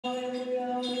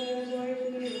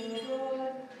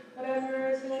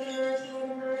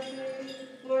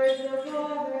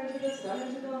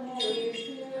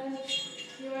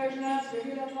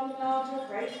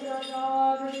Christ our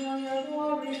God, revealing your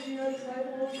glory to your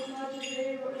disciples as much as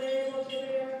they were able to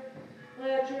bear.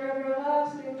 Let your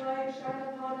everlasting light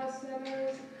shine upon us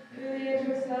sinners, through the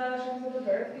intercessions of the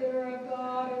birth giver of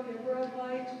God, O giver of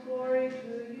light, glory to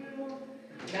you.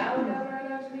 Now and ever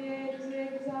and unto the ages of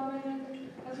ages, amen.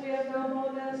 As we have no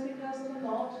boldness because of the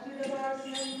multitude of our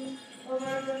sins, O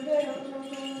Virgin Veil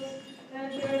Tropos,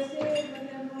 and your Savior,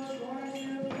 him who was born of you,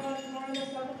 who was born in the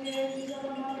supplications of a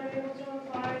mother able to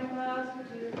refine the master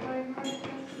to your kind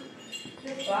righteousness.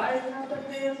 Despise not the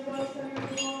prayers of us sinners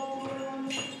and all holy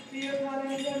ones, for you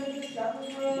having intended to suffer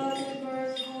for us, is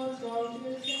merciful and slow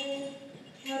to save.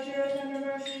 Let your tender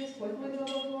mercies quickly go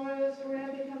before us, for we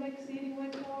have become exceedingly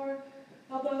poor.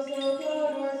 Help us, O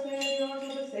God, our Savior,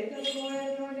 for the sake of the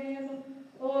glory of your name.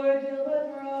 Lord,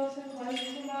 deliver us and cleanse us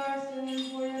from our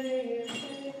sins, for your name's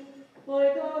sake. Holy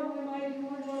God, Holy Mighty,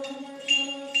 Holy Lord, have mercy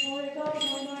on us. Holy God,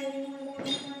 Holy Mighty, Holy Lord,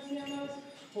 have mercy on us.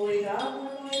 Holy God,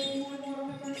 Holy Mighty, Holy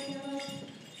Lord, have mercy on us.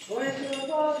 Glory to the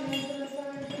Father, and to the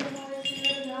Son, and to the Holy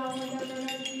Spirit, now and ever, and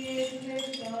unto the ages of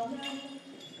ages. Amen.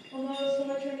 O most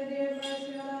Holy Trinity, have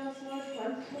mercy on us. Lord,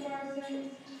 cleanse us from our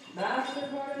sins. Master,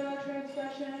 pardon our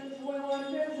transgressions. Will and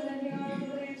visit and hear our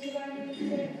pleas for thy name's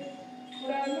sake.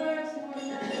 Lord, have mercy, Lord, have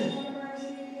mercy, Lord, have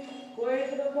mercy. Glory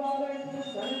to the Father, and to the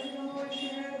Son, and to the Holy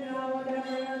Spirit, now and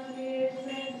ever, and unto the ages of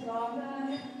ages.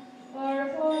 Amen. Our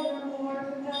Father, who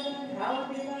art in heaven, hallowed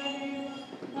be thy name.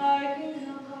 Thy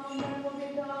kingdom come, thy will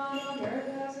be done on earth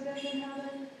as it is in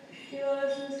heaven. Give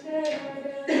us this day our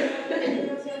daily bread, and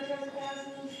forgive us our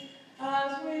trespasses,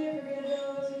 as we forgive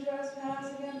those who trespass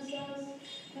against us.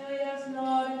 And lead us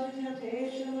not into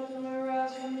temptation, but deliver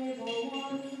us from the evil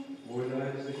one. For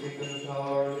thine is the kingdom, the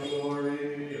power, and the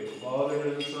glory of the Father, and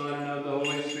of the Son, and of the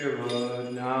Holy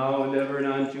Spirit, now and ever, and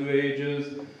unto ages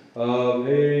of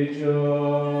ages.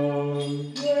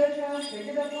 You are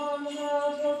transfigured upon the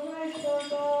mount, O Christ our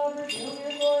God, reveal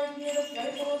your glory to your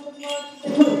disciples as much as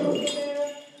they were able to bear.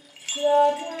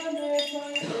 That when they saw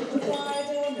you crucified,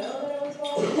 they will know that it was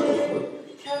voluntary,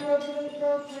 and will truly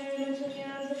proclaim into the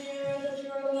ends of the earth that you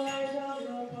are the light of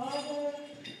your Father.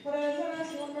 But have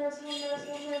mercy, have mercy, have mercy,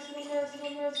 have mercy,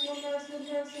 have mercy, have mercy, have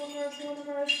mercy, have mercy, have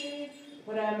mercy.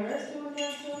 But have mercy, have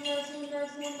mercy, have mercy, have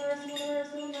mercy, have mercy, have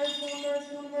mercy, have mercy, have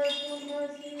mercy, have mercy, have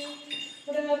mercy.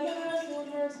 But have mercy,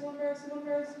 have mercy, have mercy, have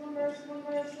mercy, have mercy, have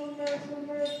mercy, have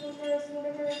mercy, have mercy, have mercy,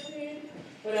 have mercy.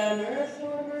 But have mercy,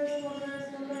 have mercy, have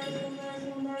mercy, have mercy, have mercy,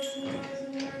 have mercy, have mercy, have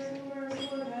mercy, have mercy,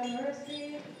 Lord, have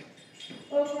mercy.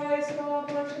 O Christ, all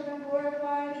worship and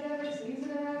glorified in every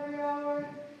season and every hour,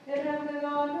 in heaven and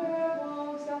on earth,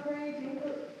 long suffering,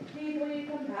 deeply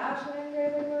compassionate,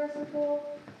 greatly merciful,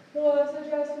 who loves the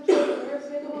just and shows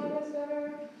mercy upon the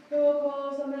sinner, who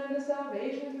calls a man to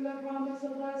salvation through the promise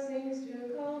of blessings to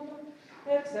come.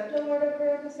 Accept, O Lord, our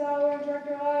prayer this hour, and direct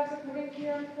our lives according to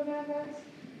your commandments.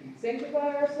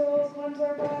 Sanctify our souls, cleanse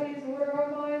our bodies, order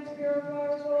our minds, purify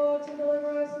our thoughts, and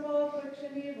deliver us from all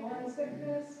affliction, evil, and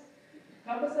sickness.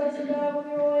 Compass us about with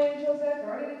your holy angels that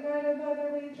guarded and guided by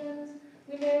their legions,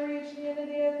 we may reach the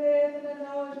unity of faith and the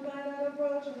knowledge of thine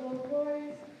unapproachable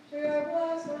glories. We are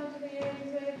blessed unto the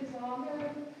ages of ages.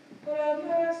 Amen. But have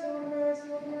mercy, Lord, mercy,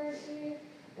 Lord, mercy.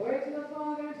 Glory to the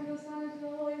Father, and to the Son, and to the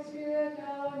Holy Spirit,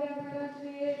 now and ever, and unto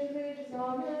the ages of ages.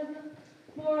 Amen.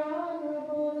 More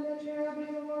honorable than a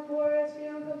cherubim, and more glorious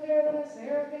beyond compare than a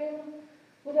seraphim.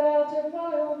 Without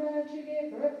defilement, you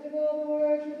gave birth to the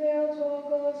Word, travailed to all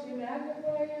ghosts, we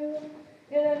magnify you.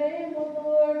 In the name of the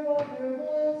Lord, Father,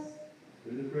 bless.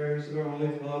 Through the prayers of our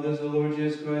Holy Fathers, O Lord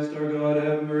Jesus Christ, our God,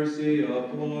 have mercy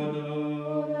upon us.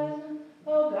 Amen.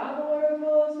 O God, the Lord of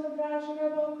hosts, compassion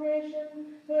of all creation,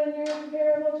 who in your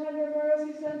incomparable tender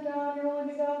mercy sent down your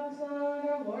only begotten Son,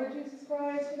 our Lord Jesus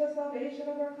Christ, for the salvation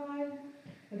of our kind,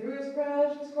 and through his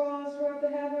precious cross wrote the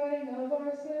handwriting of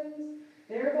our sins,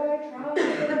 thereby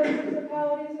triumphing over the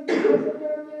principalities and powers of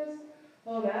darkness.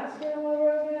 O Master and Lover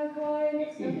of mankind,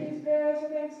 accept these prayers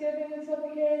of thanksgiving and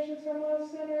supplications from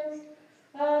us sinners,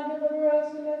 and deliver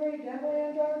us from every deadly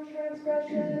and dark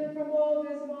transgression, and from all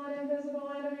visible and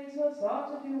invisible enemies who have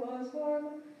sought to do us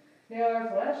harm. May our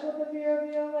flesh with the fear of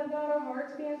you, let not our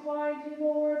hearts be inclined to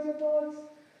evil words or thoughts,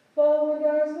 but wound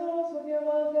our souls with your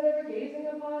love, that ever gazing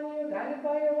upon you, guided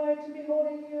by your light, and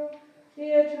beholding you, the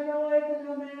eternal life that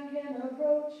no man can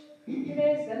approach, you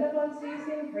may send up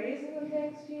unceasing praising and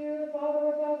thanks to you, the Father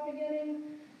without beginning,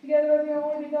 together with your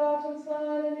only begotten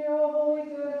Son, and your holy,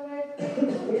 good, and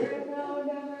life-giving Spirit, now and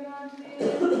ever, and unto the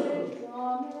ages of ages.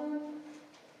 Amen.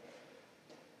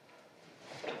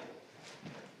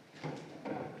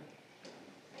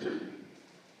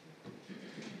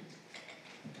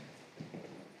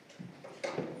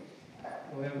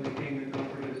 O Heavenly King, the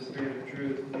Comforter, the Spirit of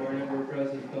truth, who art ever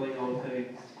present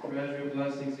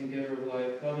giver of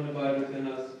life, come and abide within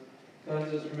us.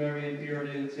 Cleanse us from every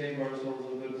impurity and save our souls,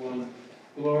 O good one.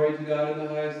 Glory to God in the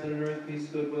highest, and on earth peace,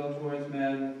 goodwill towards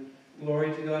men.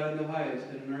 Glory to God in the highest,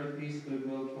 and on earth peace,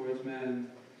 goodwill towards men.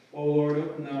 O Lord,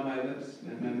 open thou my lips,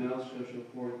 and my mouth shall show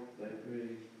forth thy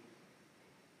praise.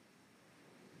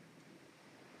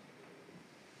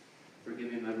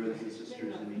 Forgive me, my brothers and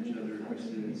sisters, and each other our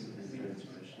sins and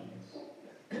transgressions.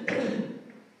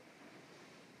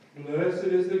 Blessed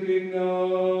is the kingdom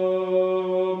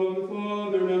of the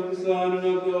Father, and of the Son, and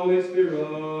of the Holy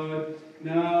Spirit,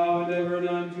 now and ever, and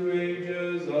unto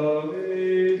ages of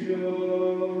ages.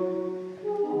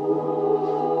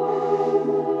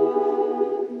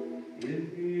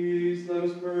 In peace, let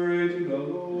us pray to the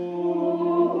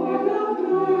Lord. Lord, have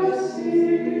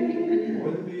mercy.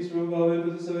 For the peace from above and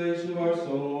for the salvation of our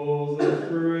souls, let us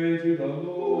pray to the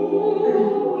Lord.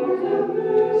 Lord, have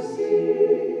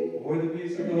mercy. For the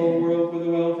peace of the whole world, for the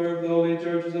welfare of the holy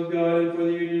churches of God, and for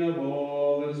the union of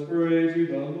all, let us pray to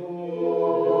the Lord.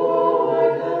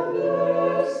 Lord, have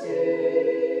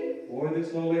mercy. For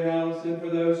this holy house, and for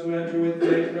those who enter with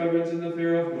faith, reverence, and the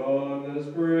fear of God, let us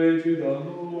pray to the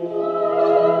Lord.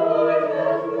 Lord,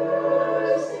 have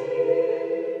mercy.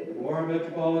 For our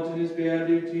Metropolitan is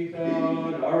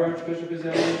Beatificus, our Archbishop is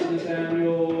Eminence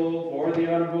Nathaniel, for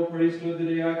the honorable priesthood, the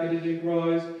diaconate in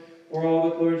Christ, for all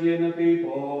the clergy and the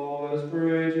people, let us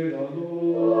pray to the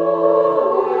Lord.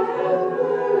 Lord, have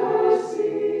mercy.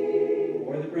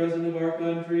 For the President of our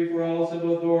country, for all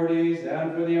civil authorities,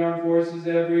 and for the armed forces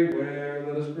everywhere,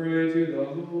 let us pray to the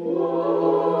Lord.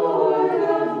 Lord,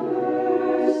 have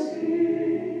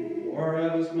mercy. For our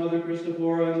Abbess Mother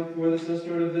Christophora, and for the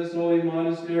sisterhood of this holy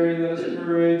monastery, let us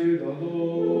pray to the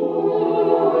Lord.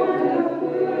 Lord, have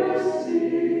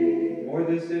mercy. For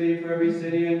this city, for every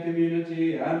city and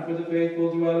community, and for the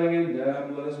faithful dwelling in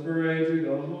them, let us pray to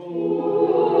the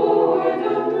Lord. Lord,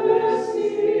 have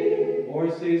mercy.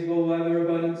 For seasonable weather,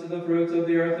 abundance of the fruits of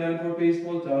the earth, and for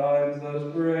peaceful times, let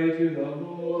us pray to the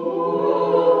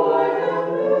Lord. Lord, have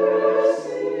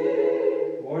mercy.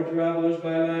 For travelers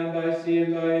by land, by sea,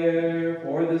 and by air,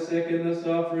 for the sick and the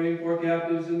suffering, for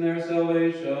captives in their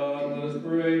salvation, let us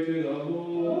pray to the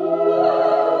Lord.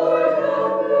 Lord,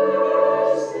 have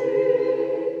mercy.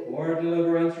 For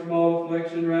deliverance from all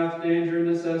affliction, wrath, danger, and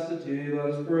necessity, let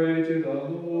us pray to the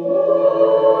Lord.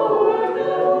 Lord,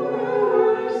 have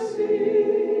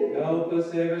mercy. Help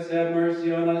us, save us, have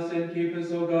mercy on us, and keep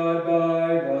us, O God,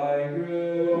 by thy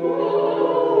grace.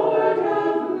 Lord,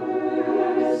 have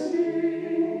mercy.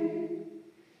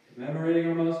 Commemorating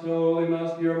our most holy,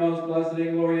 most pure, most blessed,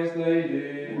 and glorious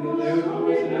Lady, the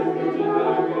Theotokos and ever Virgin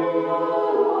Mary,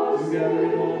 together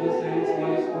with all the saints,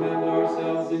 let us commend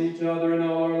ourselves and each other in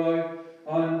all our life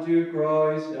unto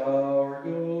Christ our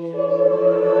God.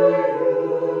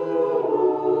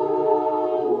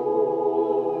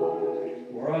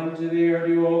 For unto thee are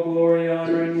due all glory,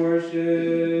 honor, and worship,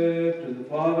 to the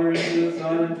Father, and to the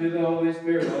Son, and to the Holy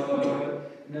Spirit,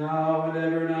 now and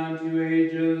ever, and unto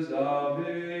ages of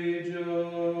ages.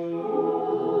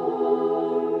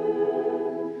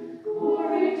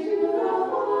 Glory to the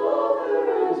Father,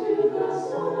 and to the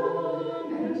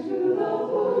Son, and to the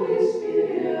Holy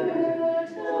Spirit,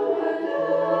 now and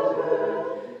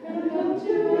ever, and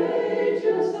unto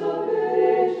ages of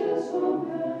ages.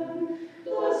 Amen.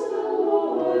 Bless the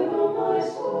Lord, O my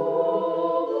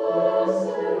soul.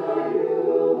 Blessed are you, O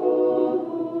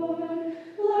Lord.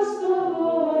 Bless the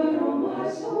Lord, O my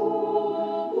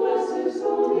soul. Bless his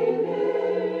holy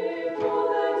name, all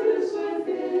that is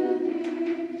within me.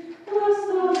 Bless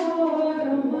the Lord, O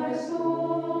my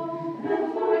soul,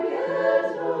 and forget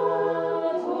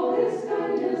not all his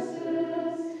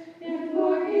kindnesses, in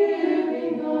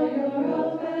forgiving all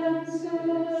your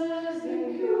offenses,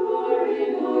 in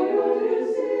curing all your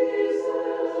diseases,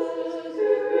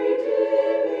 in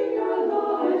redeeming your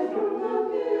life from the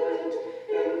pit,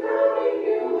 in crowning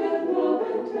you with love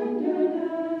and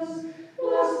tenderness.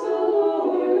 Bless the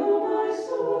Lord, O my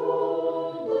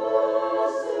soul.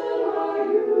 Blessed are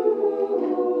you,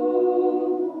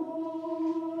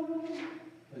 Lord.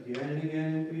 Again and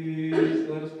again in peace,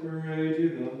 let us pray to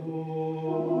the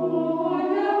Lord.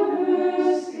 Lord, have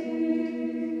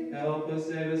mercy. Help us,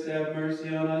 save us, have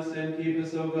mercy on us, and keep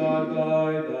us, O God,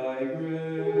 by thy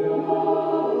grace.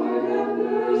 Lord, have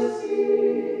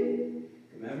mercy.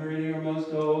 Commemorating our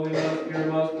most holy, most pure,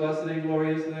 most blessed, and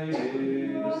glorious Lady,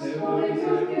 the Most Theotokos holy and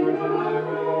ever Virgin Virgin Mary,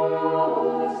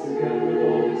 together with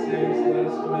all the saints, let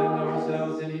us commend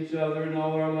ourselves and each other in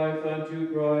all our life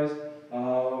unto Christ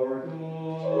our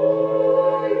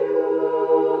God.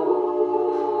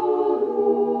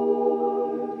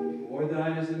 For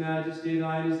thine is the majesty,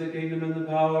 thine is the kingdom, and the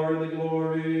power, and the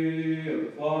glory of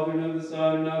the Father, and and of the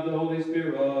Son, and of the Holy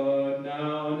Spirit,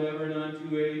 now and ever, and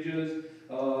unto ages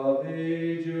of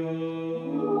ages.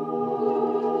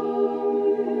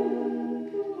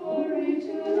 Glory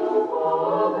to the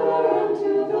Father, and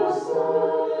to the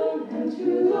Son, and to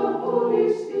the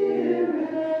Holy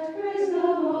Spirit. Praise the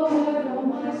Lord, O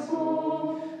my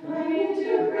soul. I mean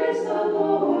to praise the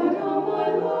Lord all my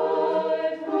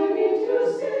life. I mean to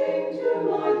sing to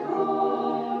my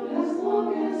God as long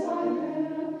as I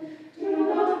live. Do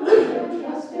not put your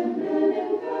trust in men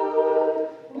in power,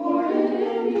 or in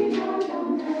any mortal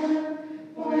man.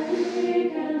 For he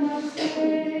cannot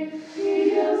save. He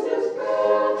gives his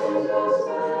breath and goes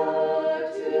back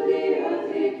to the earth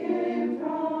he came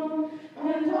from.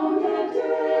 And on that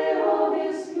day all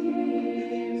his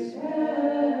schemes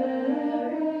perish.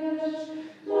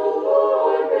 The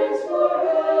Lord reigns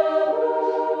forever.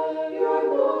 Your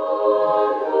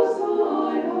God, O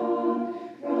Zion,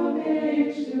 from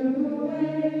age to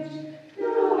age.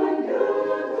 Now and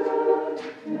ever,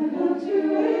 and unto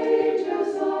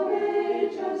ages of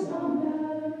ages.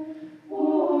 Amen.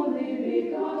 Only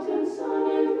begotten Son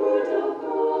and Word of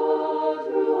God,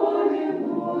 who are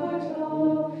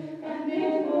immortal, and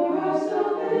made for our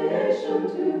salvation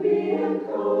to be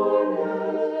incarnate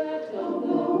of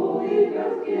the Holy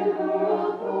Birth Giver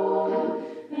of God,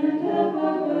 and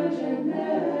ever Virgin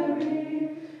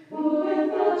Mary, who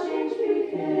without change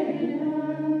became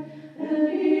man, and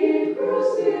being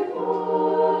crucified,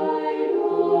 O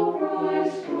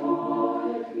Christ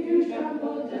God, you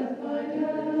trampled death by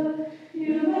death.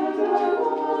 You have done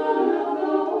one of the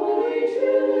Holy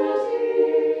Trinity,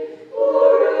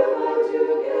 glorified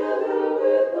together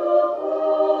with the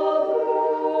Father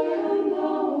and the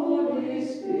Holy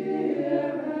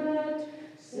Spirit.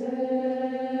 Save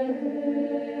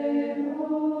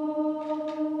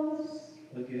us.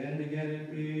 Again and again in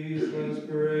peace, let us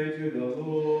pray to the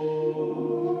Lord.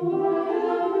 Lord,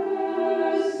 have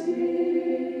mercy.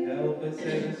 Help us,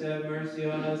 save us, have mercy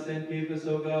on us, and keep us, O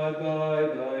God, by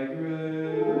thy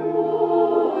grace.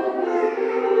 Lord, have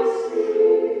mercy.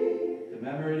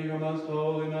 Commemorating our most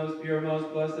holy, most pure,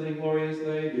 most blessed, and glorious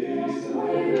Lady, Most the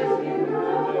holy Lady of Virgin Mary, of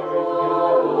together with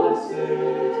all all the saints,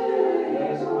 saints, let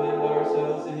us commend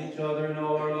ourselves and each other and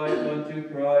all our life unto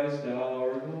Christ our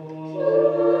Lord.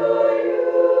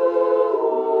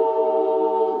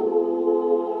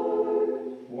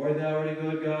 For thou art a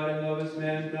good God and lovest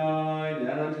mankind,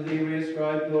 and unto thee we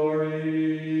ascribe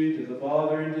glory, to the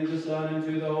Father, and to the Son, and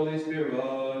to the Holy Spirit,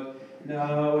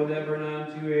 now and ever, and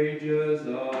unto ages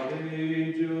of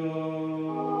ages.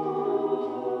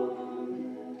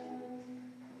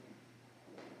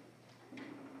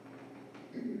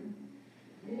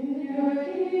 In your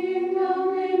kingdom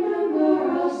remember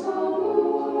us, O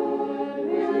Lord,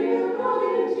 when you come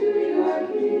into your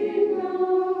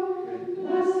kingdom.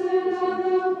 Blessed are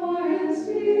the poor in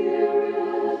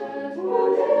spirit, for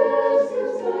theirs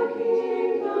is the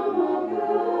kingdom of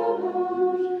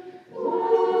heaven.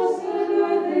 Blessed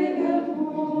are they that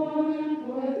mourn,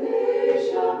 for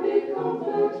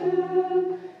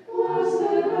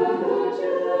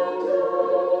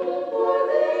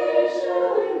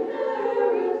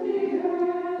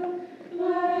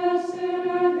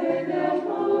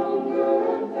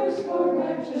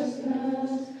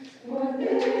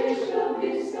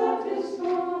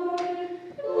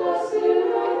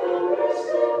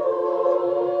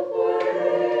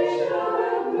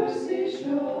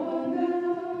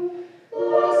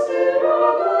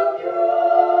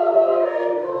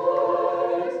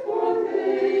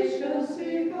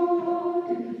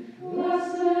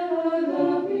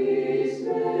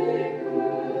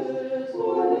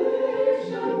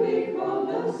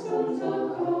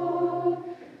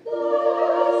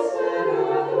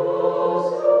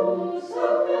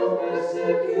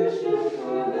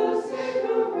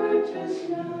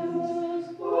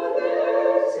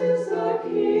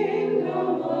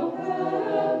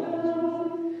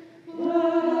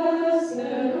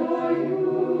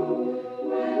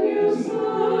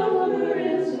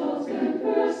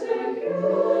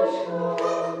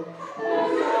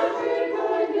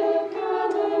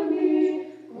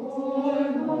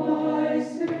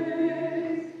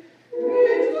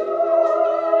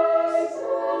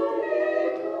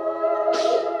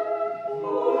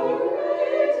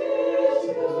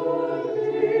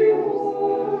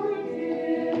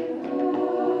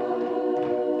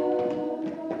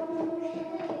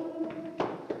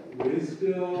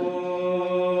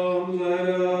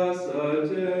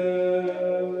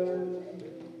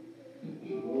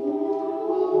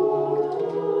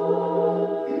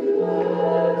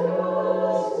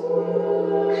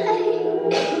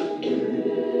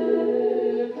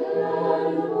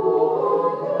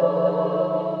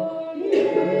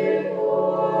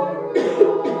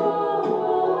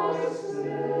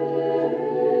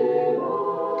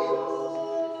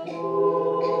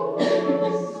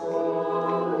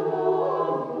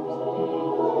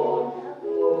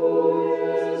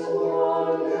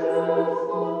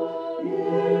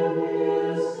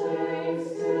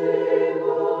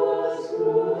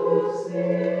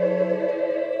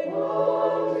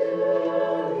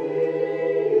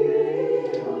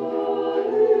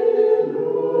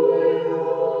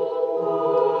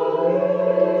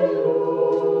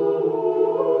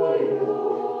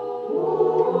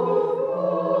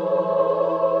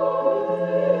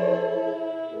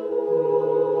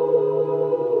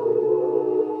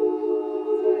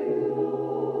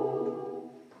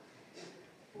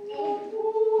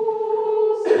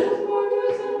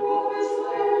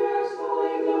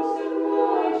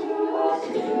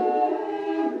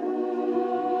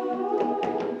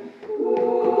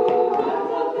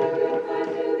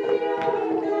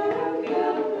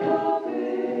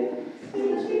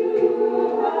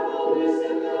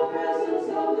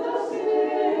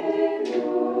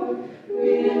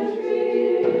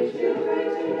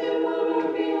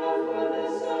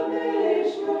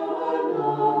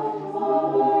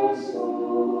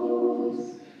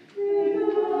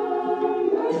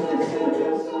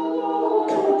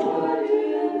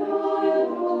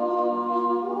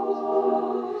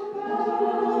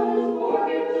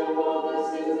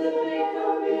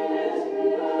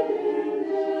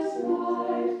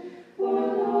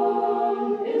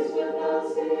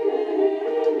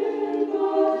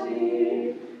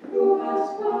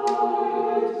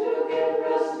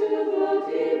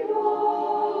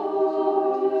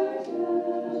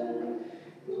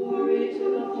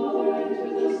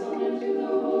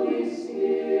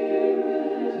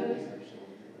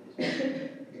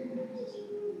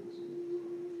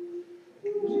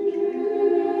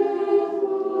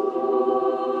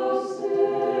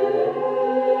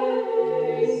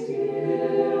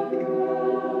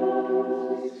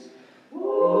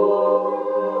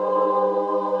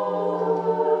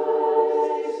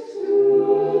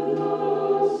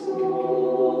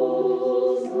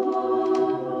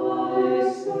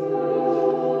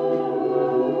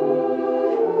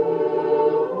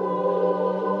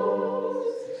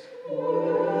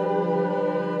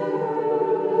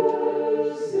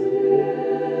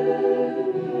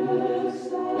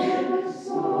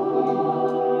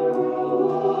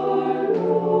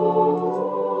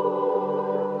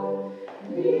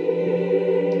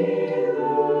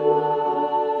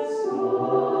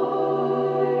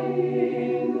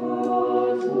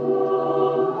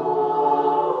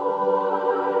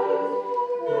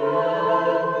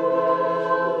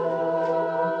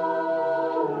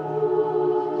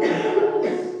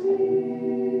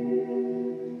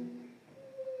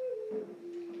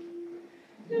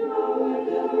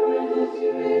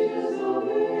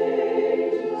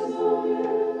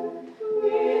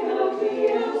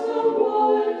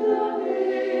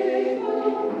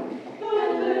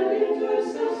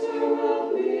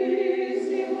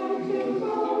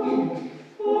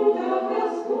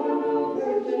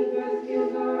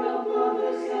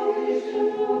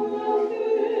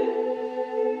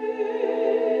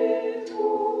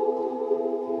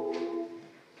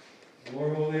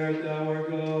More holy art thou, our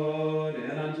God,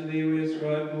 and unto thee we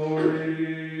ascribe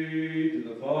glory, to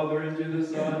the Father, and to the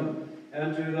Son,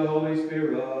 and to the Holy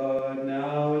Spirit,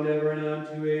 now and ever, and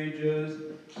unto ages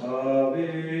of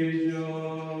ages.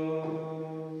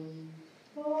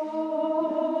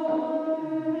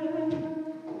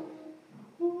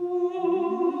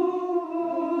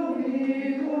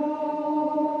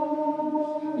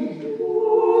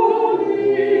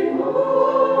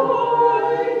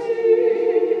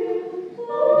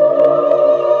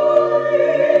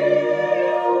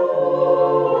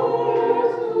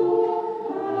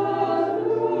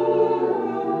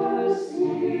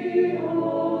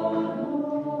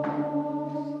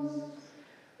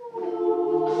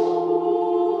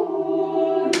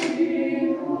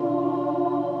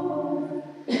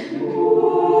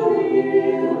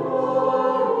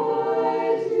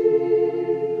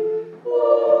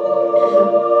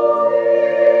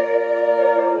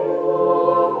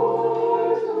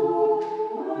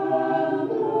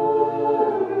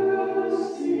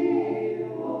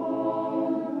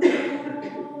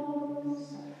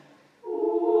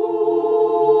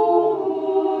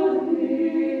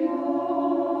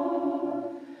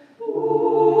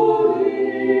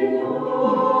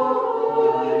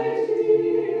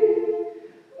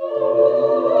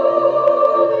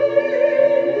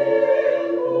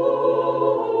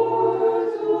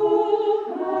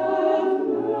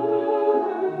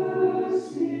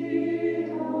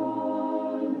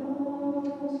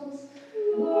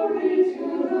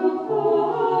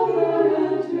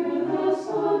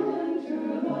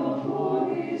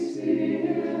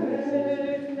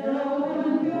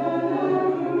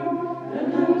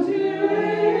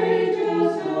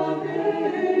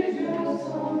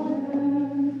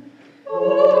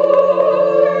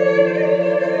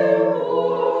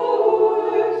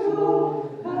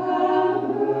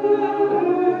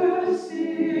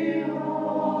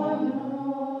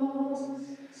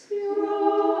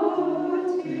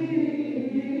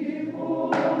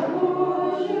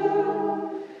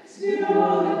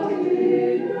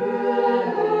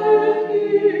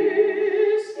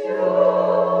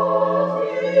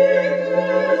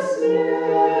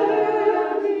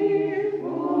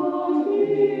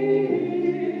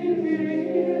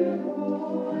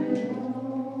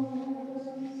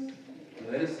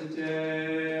 Let us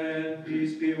attend.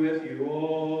 Peace be with you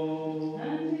all.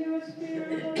 And your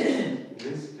spirit.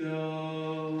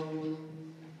 Wisdom.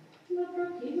 The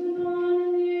Prokimenon in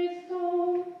the 8th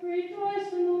Psalm.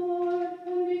 Rejoice in the Lord,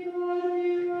 and be glad, O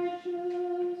ye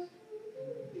righteous.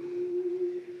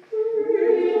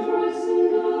 Rejoice in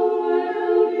the Lord,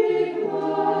 and be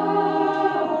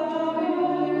glad,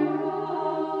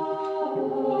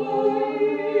 O ye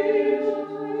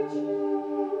righteous.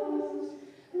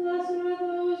 Blessed are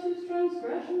those whose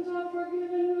transgressions are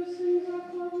forgiven, whose sins are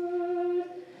covered.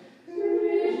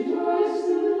 Rejoice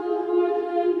in the Lord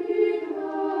and be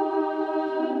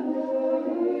glad, O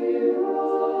ye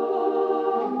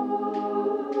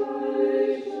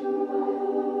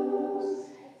righteous.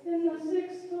 In the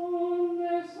 6th Psalm,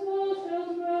 their soul shall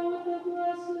dwell with the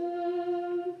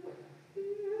blessed.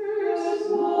 Their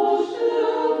soul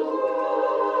shall dwell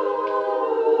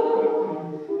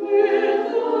with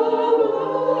the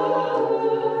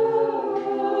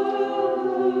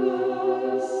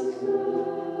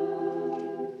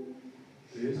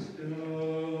Wisdom.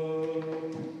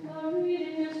 A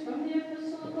reading is from the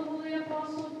Epistle of the Holy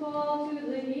Apostle Paul to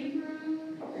the Hebrews.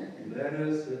 Let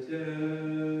us attend.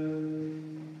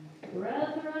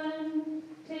 Brethren,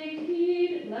 take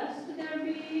heed lest there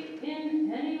be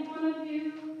in any one of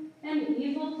you an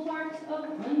evil heart of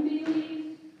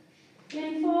unbelief,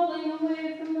 in falling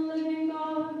away from the living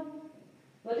God.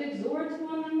 But exhort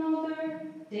one another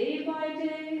day by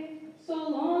day, so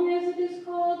long as it is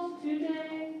called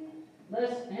today,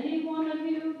 lest any one of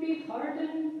you be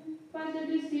hardened by the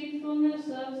deceitfulness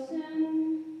of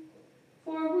sin.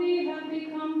 For we have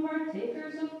become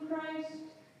partakers of Christ,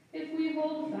 if we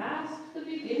hold fast the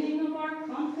beginning of our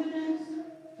confidence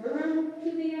firm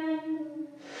to the end.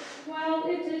 While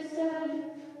it is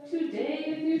said, today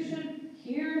if you should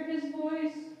hear his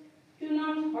voice, do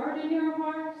not harden your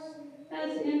hearts,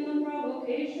 as in the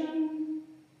provocation.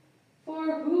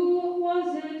 For who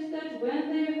was it that when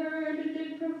they heard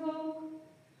did provoke?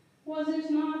 Was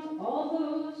it not all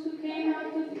those who came out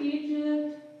of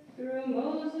Egypt through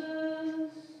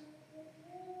Moses?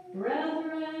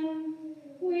 Brethren,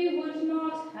 we would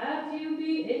not have you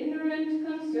be ignorant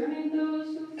concerning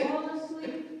those who fall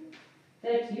asleep,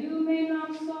 that you may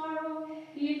not sorrow,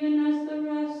 even as the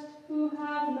rest who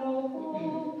have no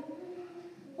hope.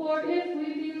 For if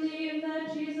we believe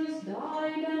that Jesus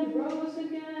died and rose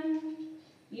again,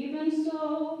 even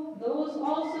so those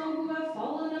also who have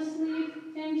fallen asleep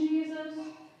in Jesus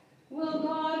will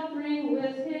God bring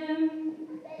with him.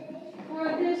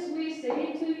 For this we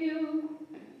say to you,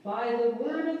 by the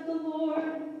word of the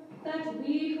Lord, that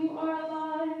we who are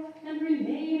alive and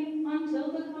remain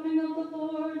until the coming of the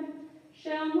Lord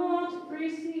shall not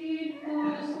precede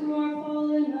those who are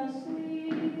fallen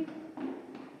asleep.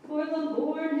 For the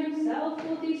Lord himself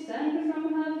will descend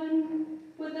from heaven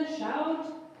with a shout,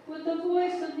 with the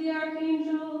voice of the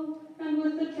archangel, and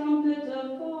with the trumpet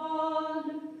of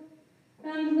God.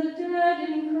 And the dead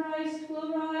in Christ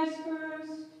will rise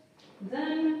first.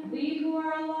 Then we who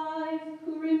are alive,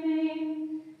 who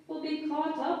remain, will be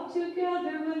caught up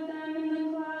together with them in the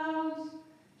clouds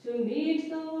to meet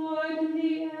the Lord in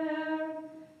the air,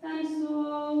 and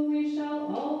so we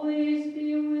shall always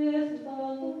be with the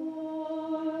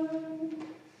Lord.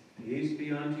 Peace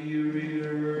be unto you,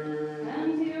 reader.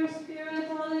 And to your spirit,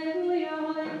 hallelujah,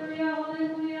 hallelujah,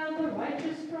 hallelujah. The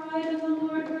righteous cried, and the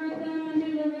Lord heard them and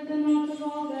delivered them out of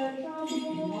all their troubles.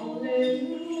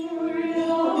 Hallelujah,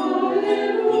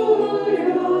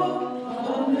 hallelujah,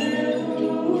 hallelujah.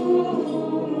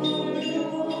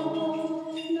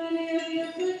 Many of the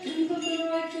afflictions of the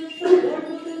righteous, the Lord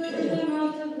will deliver them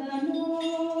out of them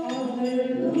all.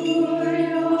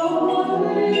 Hallelujah,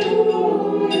 hallelujah,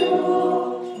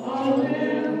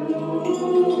 hallelujah.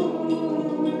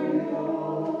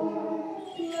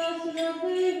 Blessed are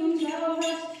they whom thou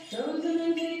hast chosen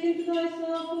and taken to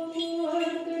thyself, O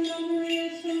Lord. Their number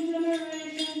is from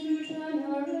generation to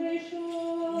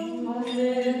generation.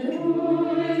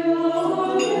 Hallelujah,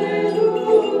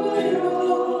 hallelujah,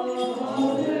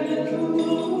 hallelujah.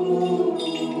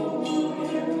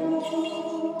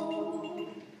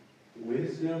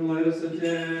 Wisdom, let us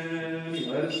attend.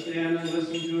 Let us stand and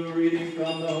listen to a reading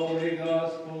from the Holy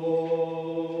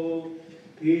Gospel.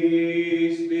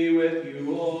 Peace be with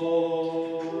you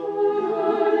all.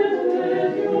 And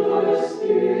with your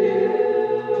spirit.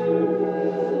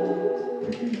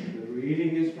 The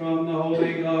reading is from the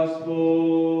Holy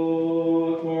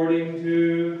Gospel according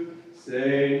to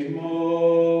Saint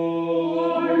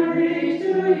Mark. Glory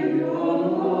to you, O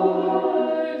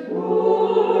Lord.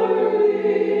 Glory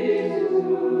to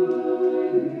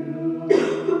you.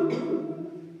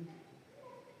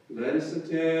 Let us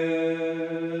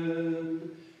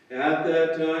attend. At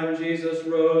that time Jesus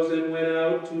rose and went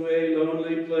out to a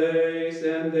lonely place,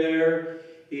 and there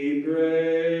he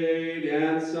prayed,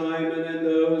 and Simon and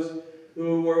those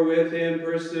who were with him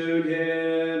pursued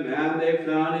him, and they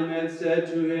found him and said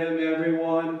to him,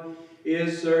 Everyone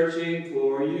is searching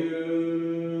for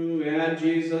you. And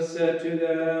Jesus said to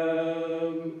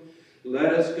them,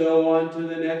 Let us go on to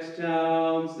the next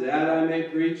towns, that I may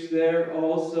preach there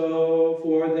also,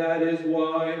 for that is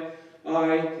why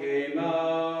I came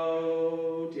out.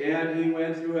 And he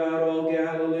went throughout all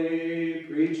Galilee,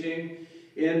 preaching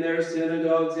in their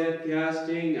synagogues and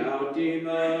casting out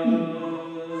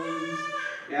demons.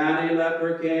 And a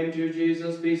leper came to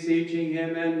Jesus, beseeching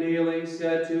him, and kneeling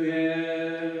said to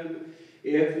him,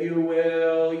 If you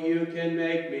will, you can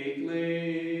make me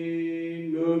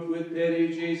clean. Moved with pity,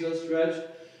 Jesus stretched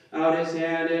out his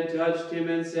hand and touched him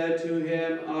and said to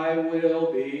him, I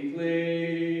will be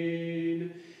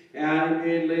clean. And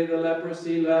immediately the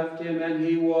leprosy left him, and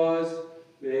he was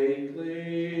made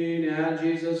clean. And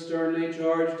Jesus sternly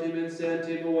charged him and sent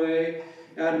him away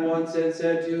at once, and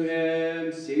said to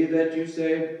him, See that you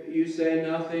say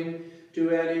nothing to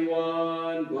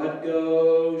anyone, but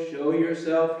go, show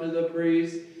yourself to the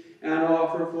priest, and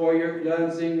offer for your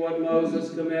cleansing what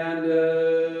Moses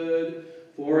commanded,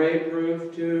 for a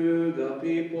proof to the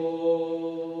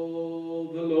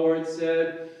people. The Lord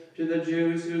said to the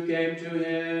Jews who came to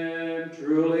him,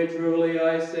 Truly, truly,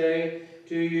 I say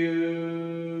to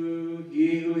you,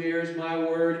 he who hears my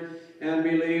word and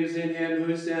believes in him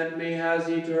who sent me has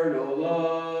eternal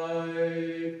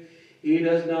life. He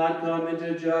does not come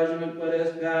into judgment, but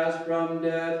has passed from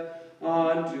death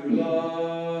unto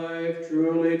life.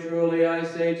 Truly, truly, I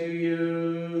say to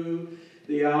you,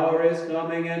 the hour is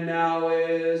coming, and now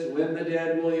is, when the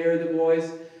dead will hear the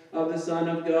voice of the Son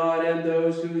of God, and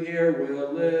those who hear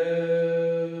will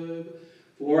live.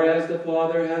 For as the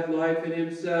Father hath life in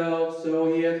himself,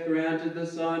 so he hath granted the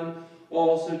Son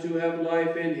also to have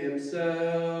life in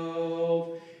himself.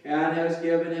 And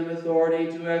given him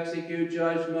authority to execute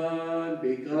judgment,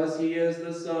 because he is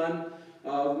the Son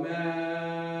of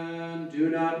Man. Do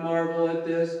not marvel at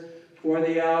this, for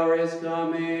the hour is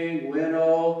coming when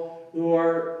all who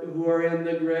are in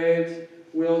the graves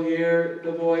will hear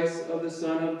the voice of the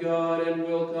Son of God and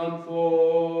will come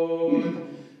forth.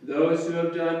 Those who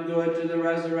have done good to the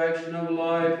resurrection of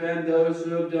life, and those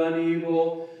who have done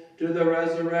evil to the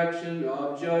resurrection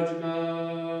of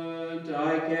judgment.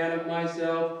 I can of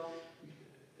myself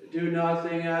do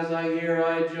nothing. As I hear,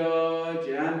 I judge,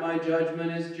 and my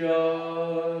judgment is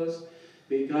just,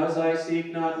 because I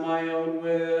seek not my own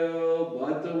will,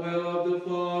 but the will of the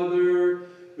Father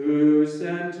who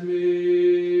sent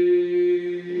me.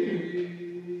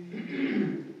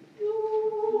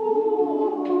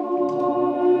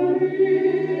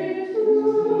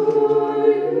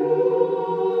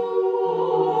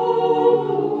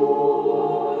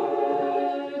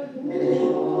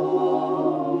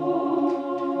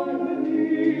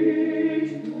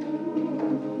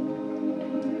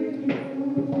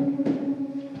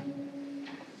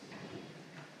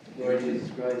 Lord Jesus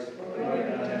Christ,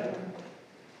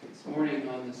 this morning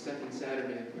on the second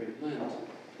Saturday of Great Lent,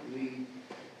 we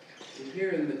hear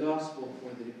in the Gospel for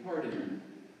the departed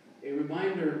a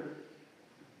reminder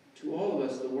to all of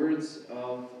us the words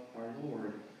of our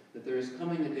Lord, that there is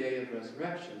coming a day of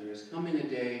resurrection. There is coming a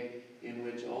day in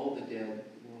which all the dead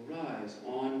will rise.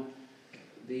 On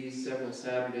these several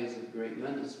Saturdays of Great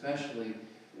Lent especially,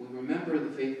 we remember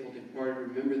the faithful departed,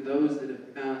 remember those that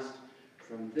have passed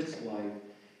from this life.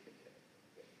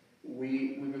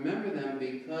 We remember them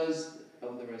because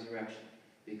of the resurrection.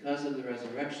 Because of the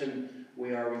resurrection,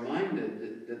 we are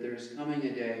reminded that there is coming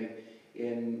a day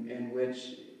in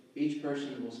which each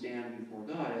person will stand before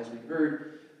God. As we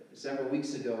heard several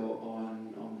weeks ago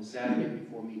on the Saturday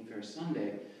before Meat Fair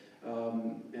Sunday,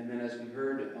 and then as we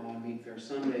heard on Meat Fair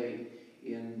Sunday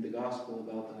in the Gospel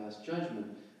about the Last Judgment,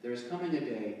 there is coming a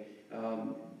day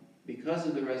because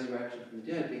of the resurrection from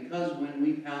the dead, because when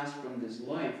we pass from this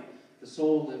life, the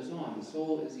soul lives on. The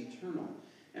soul is eternal.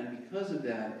 And because of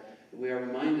that, we are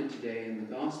reminded today in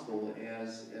the Gospel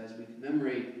as we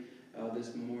commemorate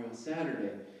this Memorial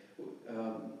Saturday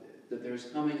that there is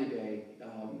coming a day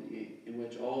in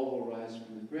which all will rise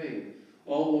from the grave.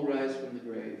 All will rise from the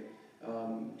grave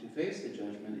to face the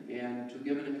judgment and to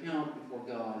give an account before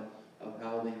God of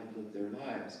how they have lived their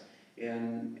lives.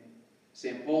 And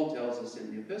St. Paul tells us in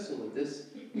the epistle that this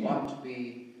ought to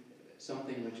be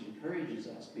something which encourages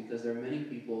us, because there are many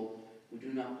people who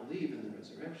do not believe in the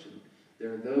resurrection.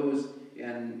 There are those,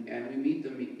 and we meet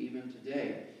them even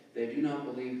today, they do not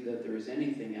believe that there is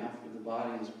anything after the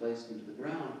body is placed into the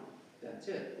ground. That's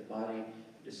it. The body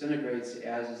disintegrates,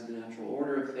 as is the natural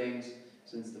order of things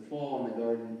since the fall in the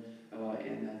garden,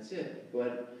 and that's it.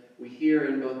 But we hear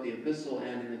in both the epistle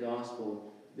and in the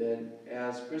gospel that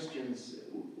as Christians,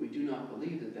 we do not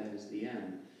believe that that is the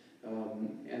end.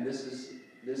 And this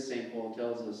St. Paul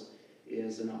tells us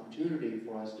is an opportunity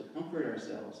for us to comfort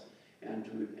ourselves and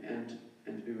to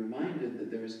be reminded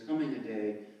that there is coming a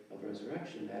day of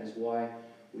resurrection. That is why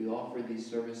we offer these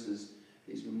services,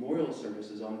 these memorial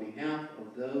services, on behalf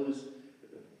of those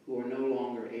who are no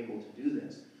longer able to do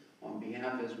this. On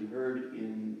behalf, as we heard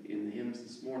in the hymns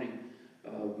this morning,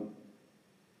 of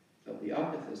the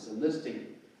Akathis, a listing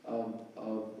of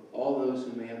all those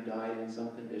who may have died in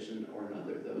some condition or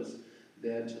another, those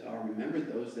that are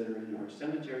remembered, those that are in our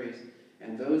cemeteries,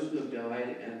 and those who have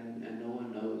died and no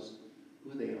one knows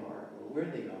who they are or where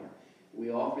they are.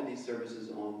 We offer these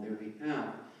services on their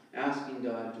behalf, asking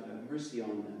God to have mercy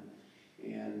on them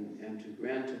and to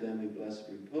grant to them a blessed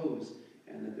repose,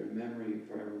 and that their memory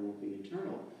forever will be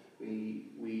eternal.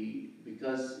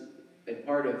 Because a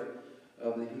part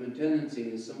of the human tendency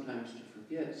is sometimes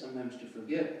to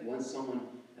forget once someone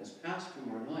has passed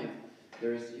from our life.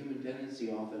 There is the human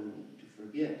tendency often to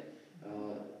forget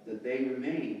that they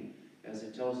remain, as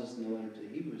it tells us in the letter to the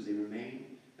Hebrews, they remain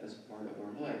as a part of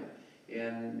our life.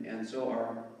 And so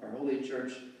our Holy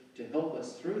Church, to help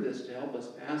us through this, to help us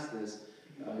pass this,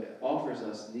 offers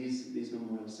us these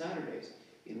Memorial Saturdays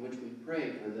in which we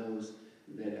pray for those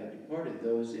that have departed,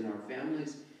 those in our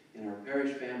families, in our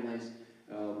parish families,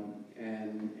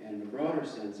 and in a broader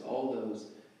sense, all those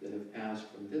that have passed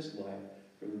from this life,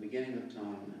 from the beginning of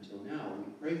time until now.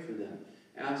 We pray for them,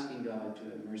 asking God to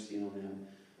have mercy on them.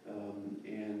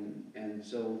 And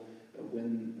so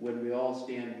when we all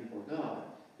stand before God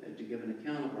to give an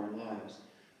account of our lives,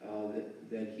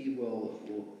 that He will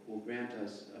grant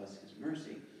us His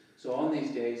mercy. So on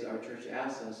these days, our church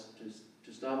asks us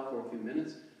to stop for a few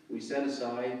minutes. We set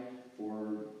aside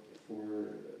for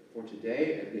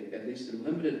today, at least in a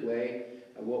limited way,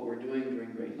 what we're doing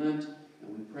during Great Lent,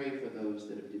 and we pray for those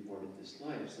departed this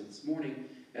life. So this morning,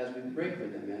 as we pray for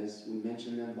them, as we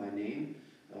mention them by name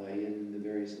in the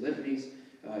various litanies,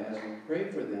 as we pray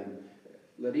for them,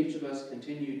 let each of us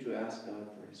continue to ask God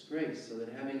for His grace, so that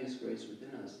having His grace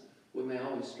within us, we may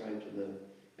always strive to live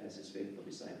as His faithful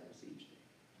disciples each day.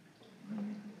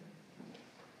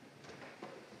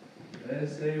 Let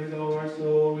us say with all our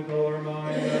soul, with all our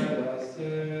mind, let us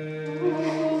say,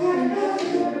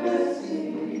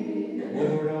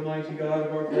 Lord Almighty God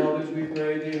of our fathers, we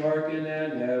pray Thee, hearken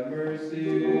and have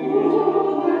mercy.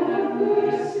 Lord, have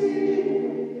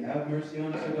mercy. Have mercy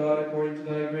on us, O God, according to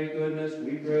Thy great goodness,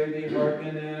 we pray Thee,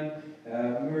 hearken and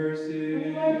have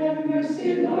mercy. Lord, have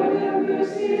mercy. Lord, have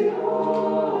mercy.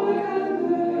 Lord, have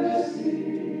mercy.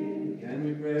 Again,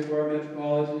 we pray for our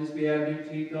Metropolitan, His Beatitude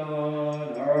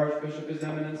Tikhon, our Archbishop, His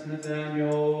Eminence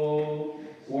Nathaniel,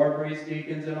 for our priests,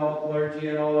 deacons, and all clergy,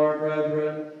 and all our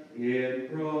brethren, in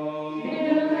Christ.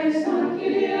 Kyrie eleison,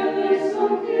 Kyrie eleison,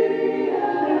 Kyrie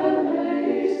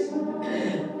eleison.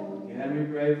 Again, we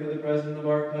pray for the President of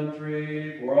our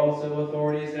country, for all civil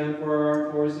authorities, and for our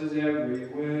armed forces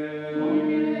everywhere.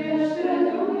 Domine Yashe,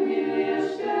 Domine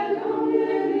Yashe,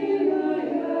 Domine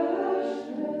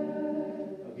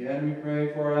Yashe. Again, we pray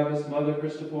for our Abbess Mother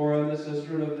Christophora and the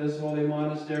sisterhood of this holy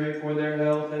monastery, for their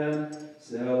health and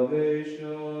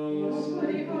salvation.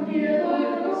 Господи, помилуй,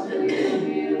 Господи,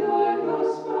 помилуй,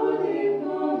 Господи,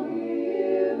 помилуй.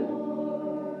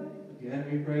 Again,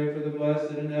 we pray for the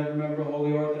blessed and ever memorable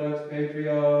Holy Orthodox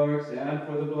Patriarchs, and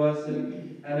for the blessed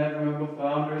and ever memorable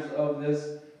founders of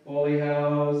this holy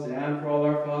house, and for all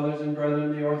our fathers and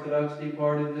brethren, the Orthodox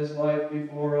departed this life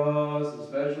before us,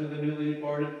 especially the newly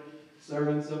departed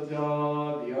servants of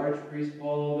God, the Archpriest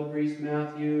Paul, the priest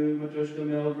Matthew, Matushka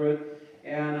Mildred,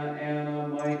 Anna,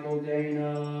 Michael,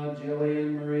 Dana,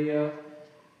 Jillian, Maria,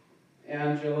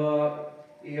 Angela,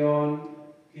 Eon,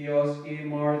 Kioski,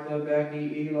 Martha,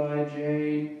 Becky, Eli,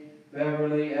 Jane,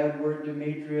 Beverly, Edward,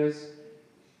 Demetrius,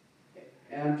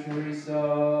 and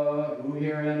Teresa, who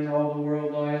herein in all the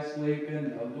world lie asleep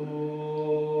in the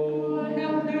Lord. Lord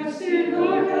have mercy,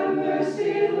 Lord have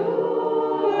mercy,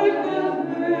 Lord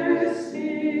have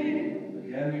mercy.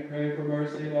 Again, we pray for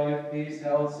mercy, life, peace,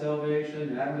 health,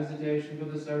 salvation, and visitation for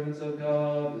the servants of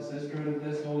God, the sisterhood of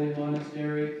this holy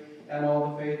monastery, and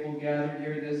all the faithful gathered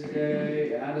here this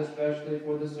day, and especially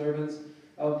for the servants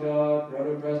of God,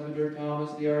 Proto-Presbyter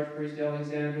Thomas, the Archpriest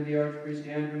Alexander, the Archpriest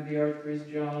Andrew, the Archpriest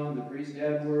John, the Priest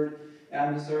Edward,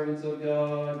 and the servants of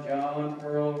God, John,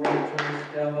 Pearl, Rachel,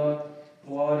 Stella,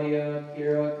 Claudia,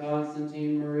 Kira,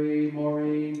 Constantine, Marie,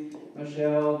 Maureen,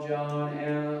 Michelle, John,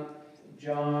 Anna,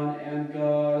 John, and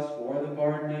Gus, for the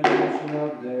pardon and remission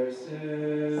of their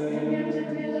sins.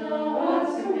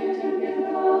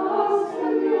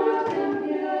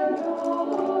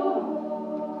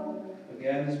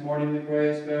 Again, this morning we pray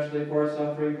especially for our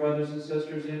suffering brothers and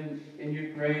sisters in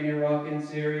Ukraine, Iraq, and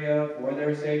Syria, for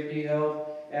their safety, health,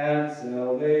 and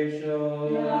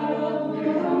salvation.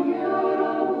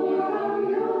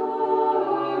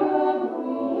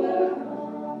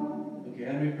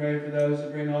 Again, we pray for those who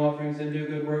bring offerings and do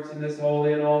good works in this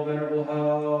holy and all venerable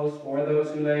house, for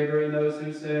those who labor and those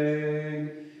who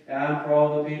sing, and for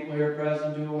all the people here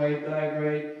present who await Thy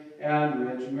great and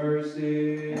rich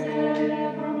mercy. O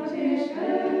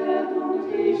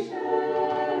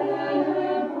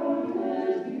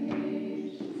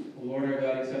Lord our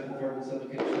God, accept the fervent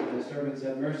supplication of Thy servants.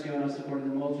 Have mercy on us according to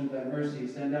the multitude of Thy mercy.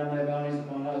 Send down Thy bounties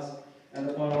upon us and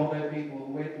upon all Thy people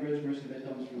who wait the rich mercy that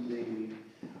comes from Thee.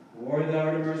 For Thou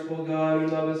art a merciful God who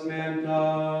lovest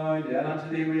mankind, and unto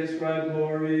Thee we ascribe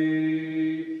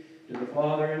glory, to the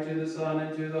Father, and to the Son,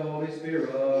 and to the Holy Spirit,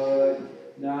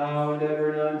 now and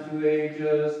ever, and unto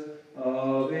ages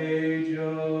of ages.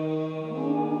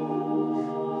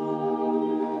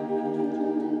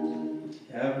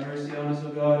 Have mercy on us, O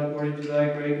God, according to Thy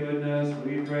great goodness.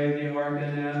 We pray Thee, hearken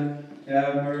and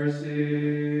have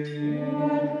mercy.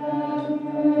 Lord have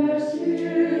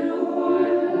mercy, Lord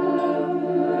have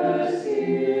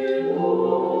mercy,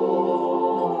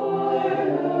 Lord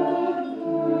have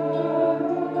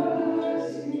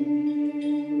mercy.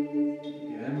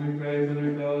 Again, we pray for the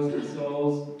repose of the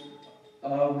souls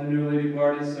of the newly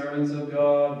departed servants of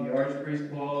God, the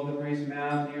Archpriest Paul, the priest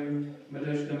Matthew,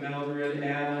 Matushka Mildred,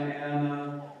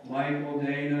 Anna, Michael,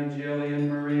 Dana, Jillian,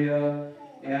 Maria,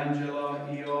 Angela,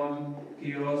 Eon,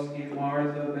 Kioski,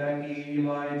 Martha, Becky,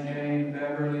 Eli, Jane,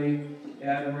 Beverly,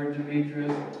 Edward,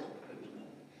 Demetrius,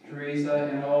 Teresa,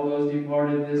 and all those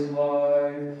departed this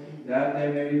life, that they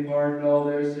may be pardoned all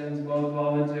their sins, both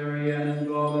voluntary and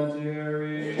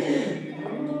involuntary.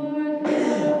 Lord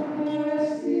have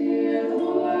mercy,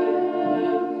 Lord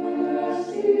have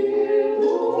mercy,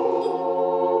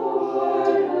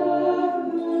 Lord have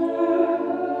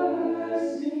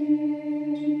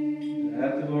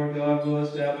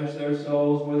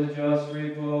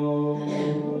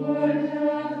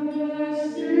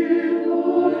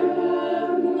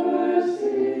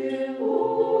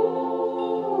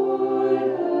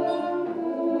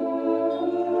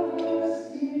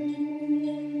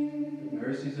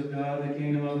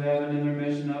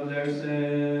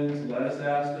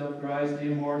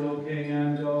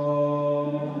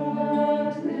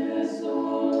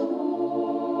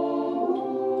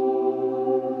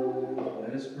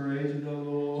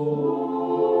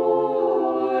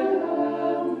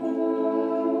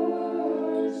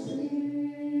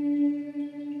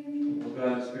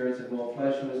spirits of all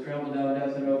flesh, who has trampled down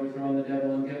death and overthrown the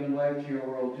devil and given life to your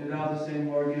world. Do thou the same,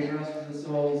 Lord, give rest to the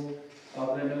souls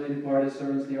of thy newly departed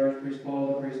servants, the Archpriest Paul,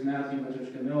 the priest Matthew,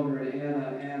 Matrishka Mildred,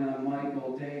 Anna,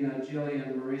 Michael, Dana,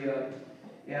 Jillian, Maria,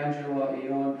 Angela,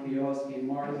 Eon, Kioski,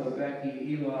 Martha, Becky,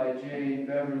 Eli, Jane,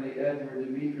 Beverly, Edward,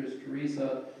 Demetrius,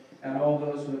 Teresa, and all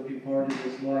those who have departed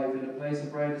this life, in a place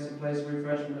of brightness, a place of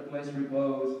refreshment, a place of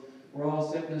repose, where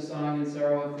all sickness, sighing, and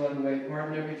sorrow have fled away.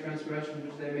 Pardon every transgression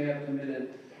which they may have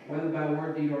committed, whether by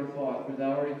word, deed, or thought. For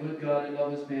thou art a good God and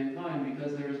lovest mankind,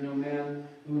 because there is no man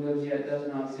who lives yet does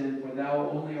not sin. For thou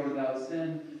only art thou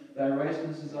sin, thy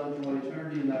righteousness is unto all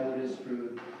eternity, and thy word is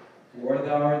truth. For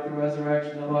thou art the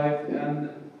resurrection, the life, and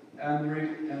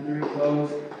the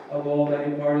repose of all thy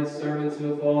departed servants who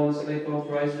have fallen asleep, O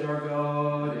Christ our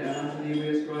God, and unto thee we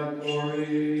ascribe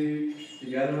glory,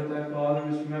 together with thy Father,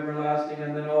 who is from everlasting,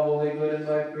 and then all holy, good, and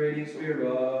life-creating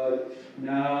Spirit,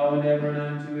 now and ever and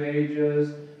unto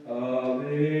ages of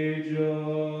ages.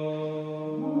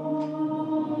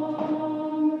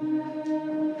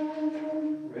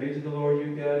 Amen. Pray to the Lord,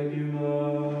 you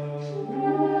catechumens.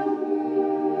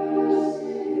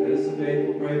 Let us the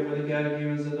faithful pray for the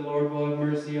catechumens, that the Lord will have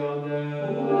mercy on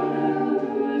them,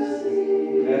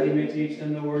 that he may teach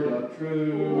them the word of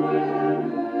truth,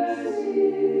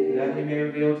 that he may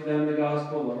reveal to them the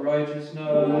gospel of righteousness,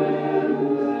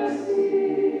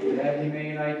 that he may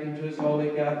unite them to his holy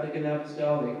Catholic and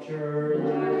Apostolic Church.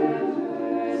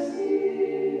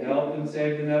 Help them,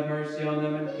 save them, have mercy on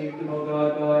them, and keep them, O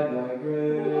God, by thy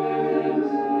grace.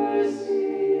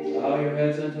 Bow your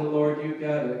heads unto the Lord, you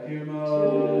catechumens.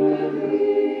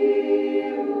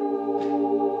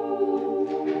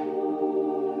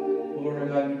 Lord our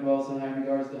God, who dwells in high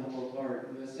regards the humble heart,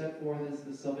 who has set forth as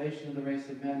the salvation of the race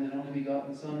of men, the only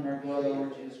begotten Son, our God, our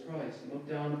Lord Jesus Christ. Look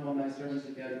down upon thy servants,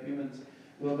 the catechumens,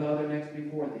 who have bowed their necks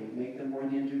before thee. Make them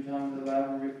worthy in due time of the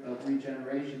laver of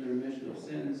regeneration, the remission of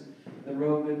sins, the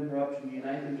robe of incorruption.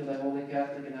 Unite them to thy holy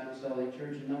Catholic and Apostolic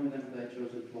Church, and number them to thy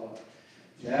chosen flock.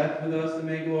 That with us and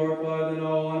may glorify the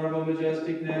all honorable,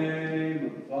 majestic name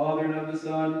of the Father, and of the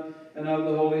Son, and of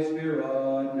the Holy Spirit,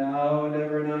 now and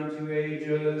ever and unto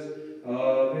ages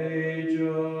of ages.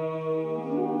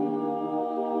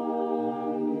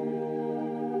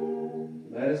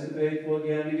 Let us, the faithful,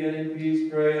 again in peace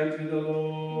pray unto the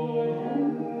Lord.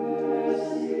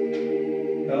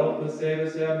 Help us, save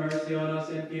us, have mercy on us,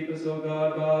 and keep us, O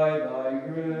God, by thy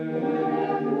grace.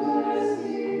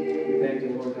 We thank you,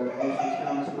 Lord, our gracious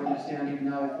counts for to stand even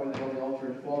now before the holy altar,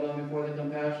 to fall down before the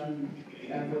compassion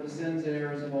and for the sins and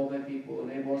errors of all thy people.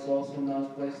 Enable us also now to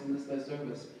place in this thy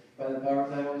service, by the power of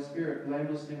thy Holy Spirit,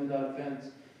 blamelessly without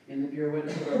offense, in the pure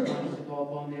witness of our conscience to call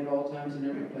upon thee at all times and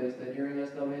every place, that hearing us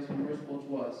thou mayest be merciful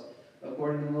to us,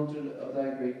 according to the multitude of thy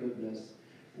great goodness.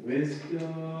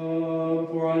 Wisdom,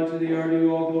 for unto thee are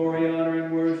due all glory, honor,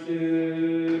 and worship,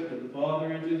 to the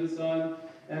Father, and to the Son,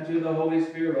 and to the Holy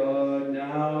Spirit,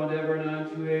 now and ever and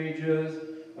unto ages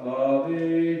of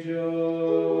ages.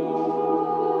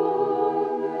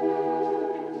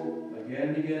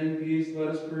 Again in peace, let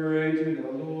us pray to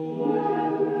the Lord.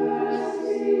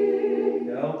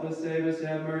 Help us, save us,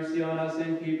 have mercy on us,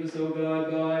 and keep us, O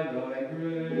God, by thy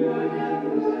grace.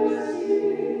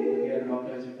 Again, in all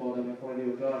times we fall down before thee,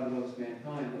 O God, who loves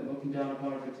mankind, that looking down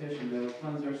upon our petition, thou wilt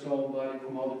cleanse our soul and body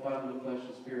from all defilement of flesh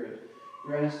and spirit.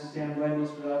 Grant us to stand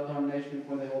blameless without condemnation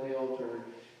before the holy altar.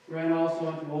 Grant also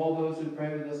unto all those who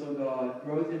pray with us, O God,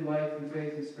 growth in life and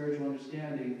faith and spiritual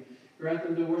understanding. Grant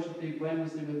them to worship thee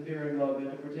blamelessly with fear and love, and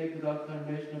to partake without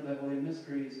condemnation of thy holy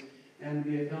mysteries, and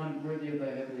be accounted worthy of thy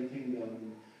heavenly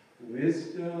kingdom.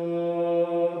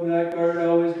 Wisdom, that guarded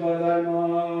always by thy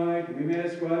might, we may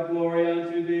ascribe glory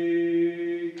unto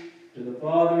thee, to the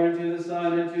Father, and to the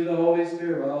Son, and to the Holy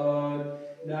Spirit,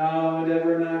 now and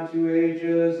ever and unto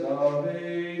ages of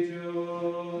ages.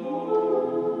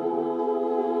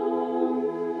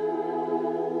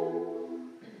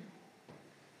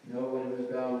 No one who is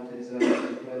bound to desire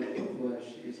the pleasure of flesh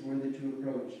is worthy to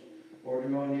approach, or to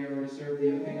draw near, or to serve thee,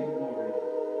 O King of glory.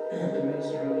 To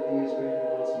minister unto thee is greater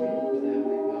and awesome, even with the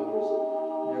heavenly powers.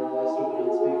 Nevertheless, through an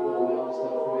unspeakable and boundless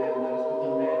love for man, that has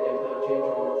become man, yet without change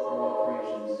or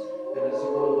alteration, and as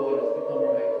the one God has become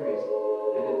our high priest,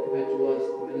 and hath commit to us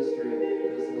the ministry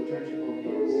of this liturgical and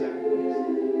bloodless sacrifice.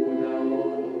 For thou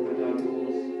alone, O Lord, thou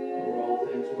rulest over all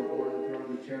things, who art born on the throne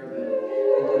of the cherubim,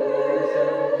 for the glory of the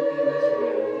Son of the King of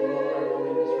Israel, who alone are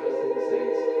holy and distressed in the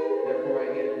saints. Therefore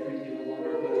I again entreat thee, who alone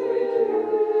are good and ready to hear.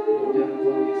 Look down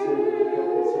upon me, servant of the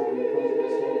prophet, servant of the prophet, my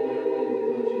soul, my heart, my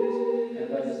devotions, and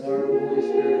by the power of the Holy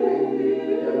Spirit, reign in me, and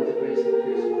endow with the grace of the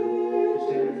priesthood, to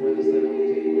stand before this thine holy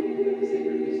table and commit the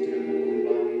sacred mystery of the holy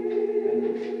body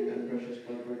and precious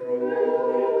blood, for drawing near to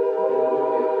thy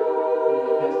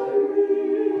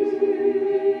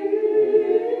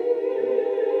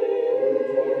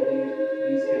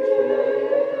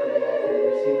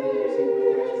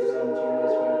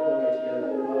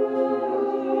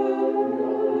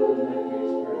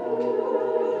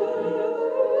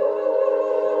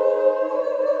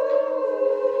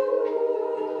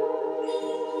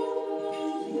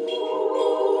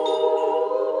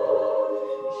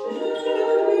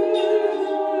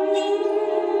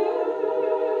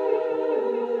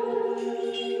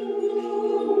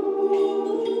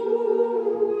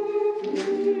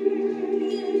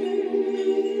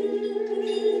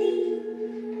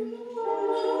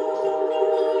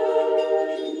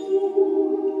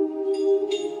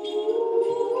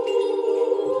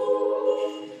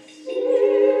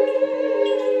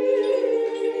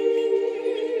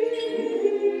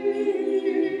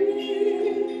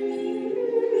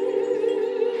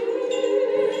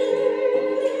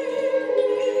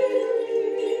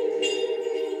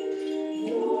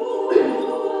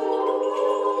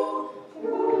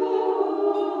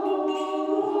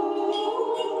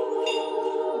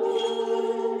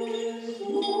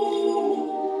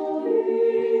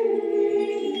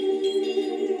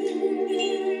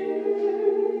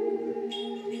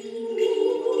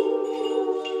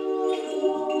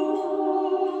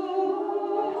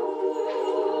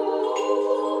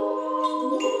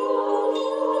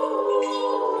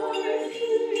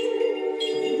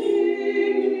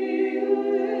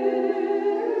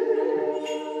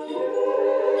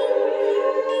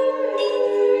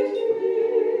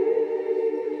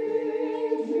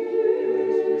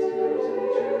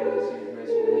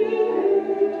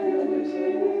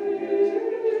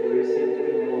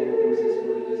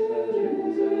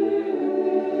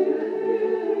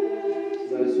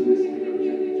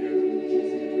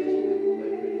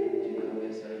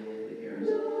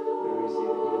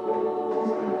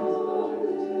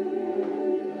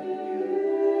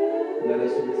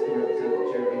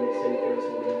this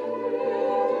holy name,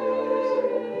 I pray, according to the honor of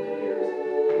sight and worth and years,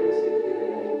 for the sake of your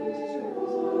name, Jesus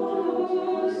Christ, and the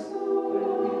Jews, Alleluia.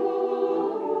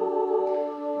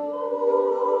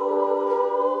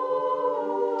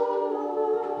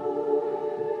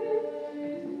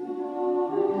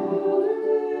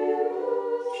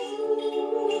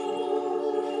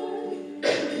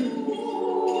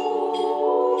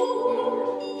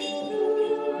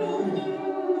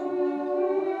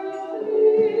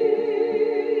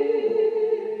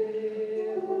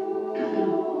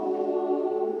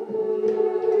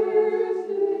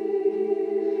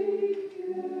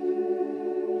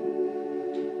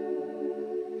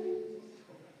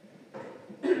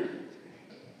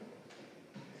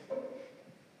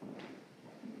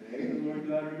 May the Lord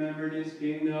God remember in his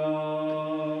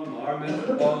kingdom, our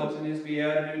metropolitan, his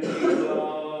beatitude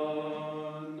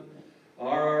John,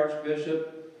 our archbishop,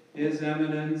 his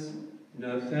eminence,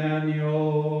 Nathaniel.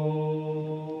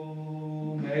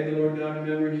 May the Lord God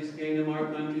remember in his kingdom, our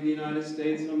country, the United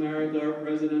States of America, our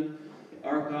president,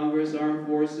 our Congress, armed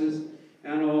forces,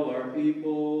 and all our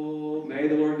people. May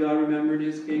the Lord God remember in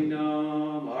his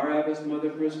kingdom, our abbess,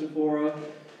 Mother Christophora,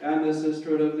 and the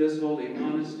sisterhood of this holy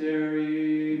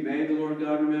monastery. May the Lord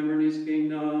God remember in his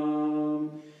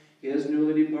kingdom his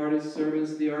newly departed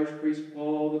servants, the archpriest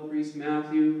Paul, the priest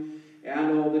Matthew,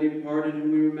 and all the departed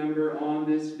whom we remember on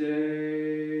this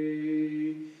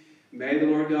day. May the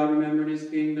Lord God remember in his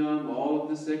kingdom all of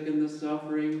the sick and the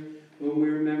suffering, whom we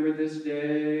remember this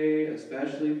day,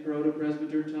 especially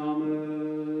Proto-Presbyter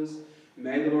Thomas.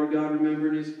 May the Lord God remember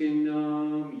in his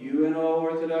kingdom you and all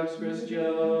Orthodox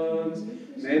Christians.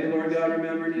 May the Lord God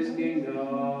remember in his kingdom,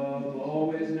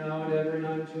 always now and ever and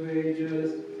unto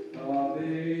ages of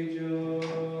ages.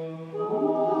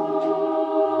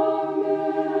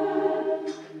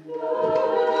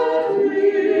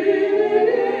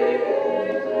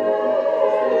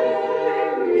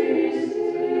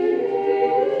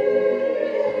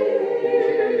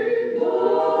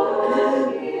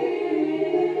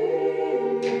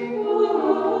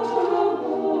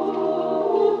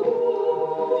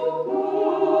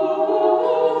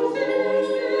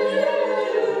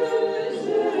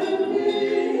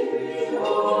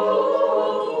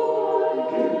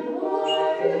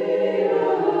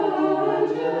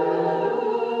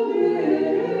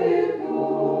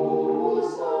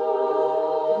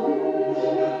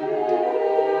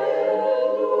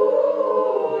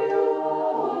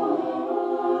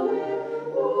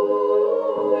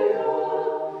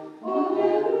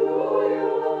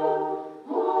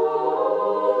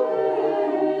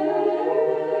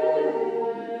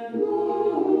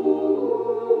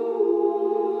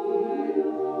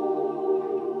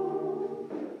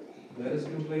 Let us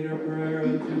complete our prayer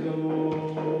unto the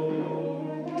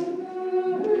Lord.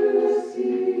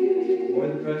 For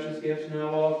the precious gifts now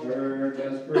offered,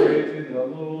 let's pray to the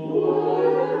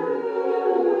Lord.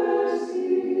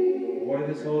 For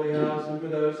this holy house and for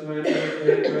those who enter with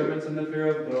faith, reverence, and the fear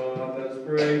of God, let's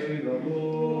pray to the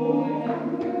Lord.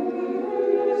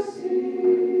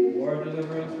 For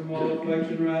deliverance from all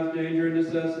affliction, wrath, danger, and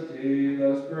necessity,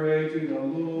 let's pray to the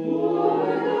Lord.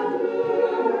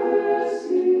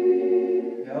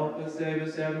 Help us, save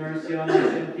us, have mercy on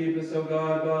us, and keep us, O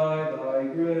God, by thy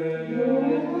grace.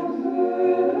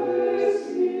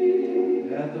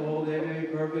 That the whole day may be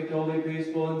perfect, holy,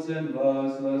 peaceful, and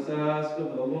sinless, let us ask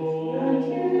of the Lord.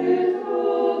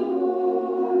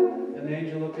 An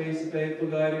angel of peace, a faithful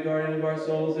guide and guardian of our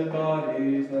souls and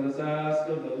bodies, let us ask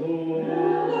of the Lord.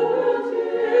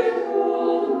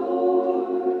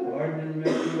 Pardon and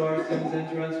remission of our sins and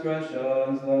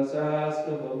transgressions, let us ask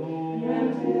of the Lord.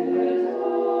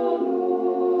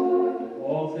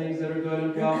 All things that are good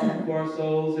and profitable for our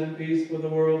souls and peace for the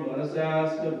world, let us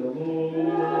ask of the Lord.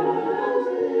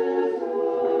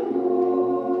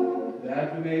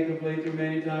 That we may complete the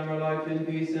remaining time of our life in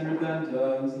peace and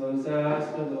repentance, let us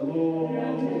ask of the Lord.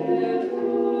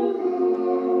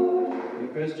 The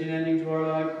Christian ending to our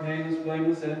life, painless,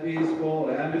 blameless, and peaceful,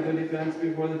 and a good defense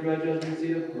before the dread judgment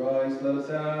seat of Christ, let us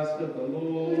ask of the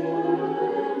Lord.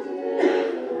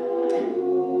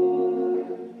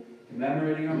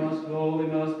 Commemorating our most holy,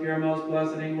 most pure, most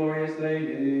blessed, and glorious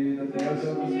Lady, the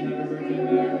Theotokos and ever Virgin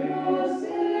Mary,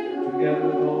 together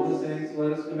with all the saints,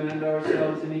 let us commend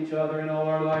ourselves and each other in all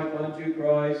our life unto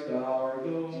Christ our God.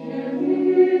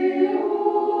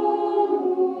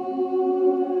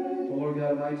 O Lord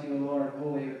God, mighty, O Lord,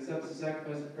 holy, who accepts the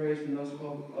sacrifice of praise from those who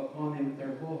call upon him with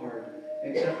their whole heart.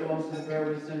 Accept also the prayer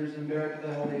of the sinners and bear it to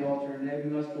the holy altar,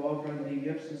 enabling us to offer unto thee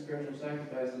gifts and spiritual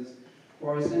sacrifices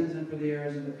for our sins and for the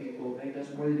errors of the people. Make us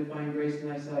worthy to find grace in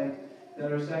thy sight,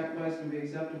 that our sacrifice can be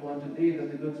acceptable unto thee,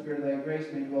 that the good spirit of thy grace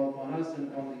may dwell upon us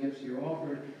and upon the gifts here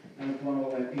offered, and upon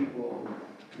all thy people.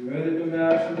 Through the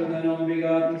compassion of thine only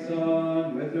begotten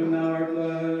Son, with whom thou art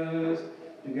blessed,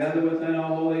 together with thine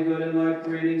all holy, good, and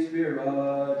life-creating Spirit,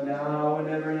 now and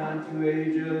ever and unto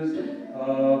ages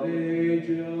of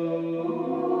ages.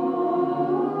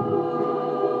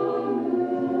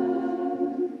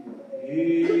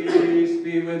 Peace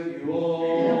be with you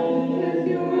all. And with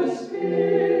your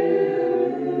spirit.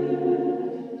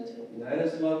 Let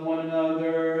us love one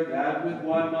another, that with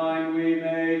one mind we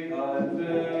may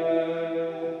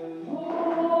confess.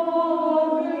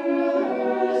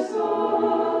 Father,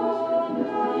 Son,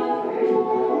 and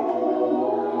Holy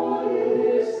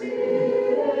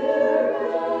Spirit,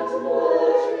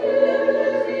 which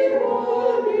is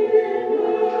one in us,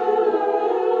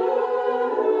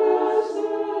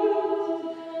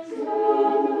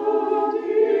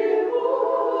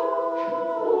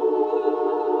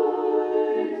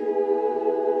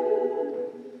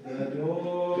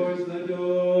 The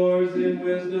doors, in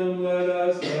wisdom let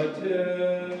us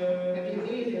attend. I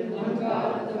believe in one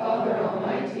God, the Father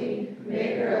Almighty,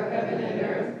 maker of heaven and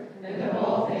earth, and of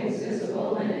all things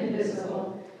visible and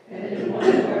invisible, and in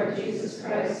one Lord Jesus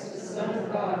Christ, the Son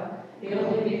of God, the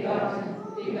only begotten,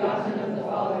 begotten of the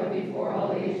Father before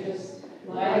all ages,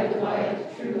 light of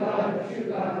light, true God of true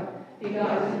God,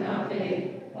 begotten, not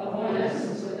made, of one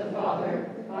essence with the Father,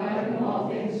 by whom all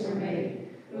things were made,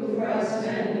 who for us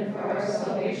men and for our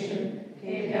salvation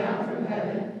came down from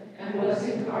heaven, and was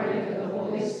incarnate of the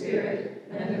Holy Spirit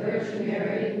and the Virgin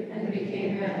Mary, and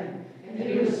became man. And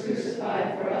he was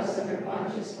crucified for us under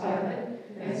Pontius Pilate,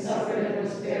 and suffered and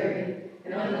was buried.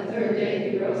 And on the third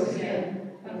day he rose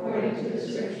again, according to the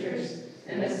Scriptures,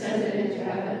 and ascended into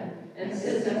heaven, and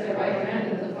sits at the right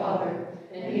hand of the Father.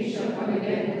 And he shall come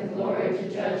again with glory to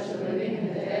judge the living and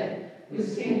the dead,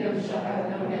 whose kingdom shall have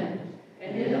no end.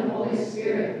 And in the Holy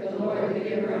Spirit, the Lord, the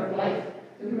giver of life,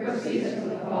 who proceeds from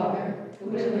the Father,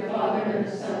 who with the Father and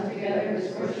the Son together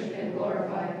is worshipped and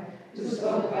glorified, who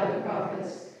spoke by the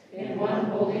prophets, in one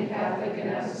holy Catholic and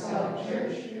Apostolic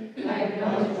Church, I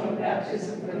acknowledge one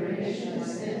baptism for the remission of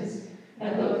sins,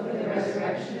 and look for the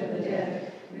resurrection of the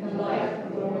dead, and the life of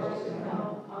the world to come.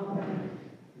 Amen.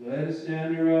 Let us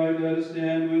stand aright, let us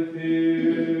stand with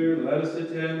fear, let us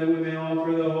attend that we may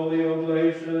offer the holy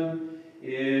oblation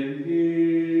in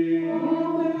peace.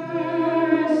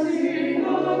 Mercy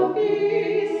of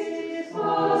peace, a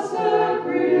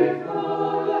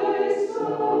sacrifice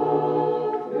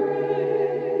of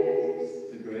praise.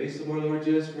 The grace of our Lord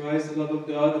Jesus Christ, the love of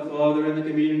God the Father, and the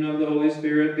communion of the Holy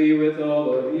Spirit be with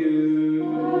all of you.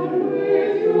 And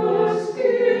with your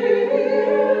spirit.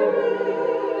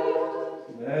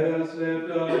 Let us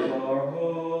lift up our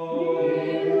hope. We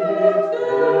lift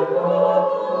them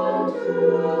up unto the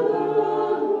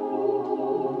Lord.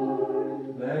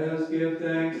 Let us give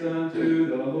thanks unto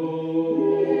the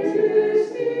Lord. It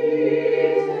is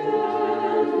meet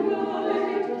and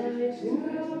right to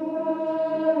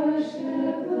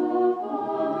worship the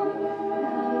Father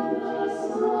and the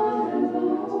Son and the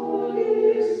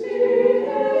Holy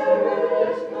Spirit, the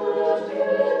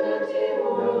Trinity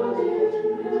one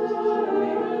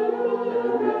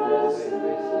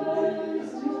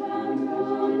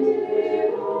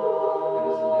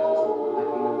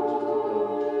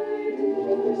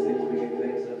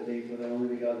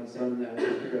in Son, and the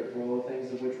Holy Spirit, for all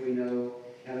things of which we know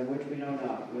and of which we know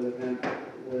not, whether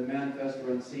manifest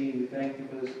or unseen. We thank you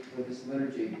for this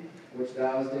liturgy, which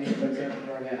thou hast deigned to accept at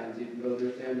our hands, even though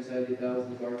there stand beside thee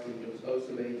thousands of archangels, hosts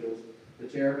of angels, the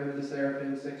cherubim, the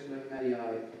seraphim, 6 with many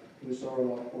eyes, who soar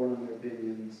aloft borne on their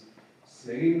pinions,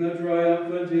 singing the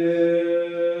triumphant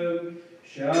hymn,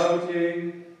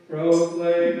 shouting,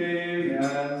 proclaiming,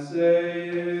 and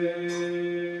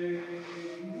saying,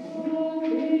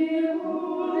 Holy,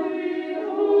 holy,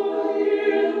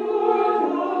 holy,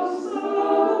 Lord of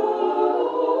Sabaoth,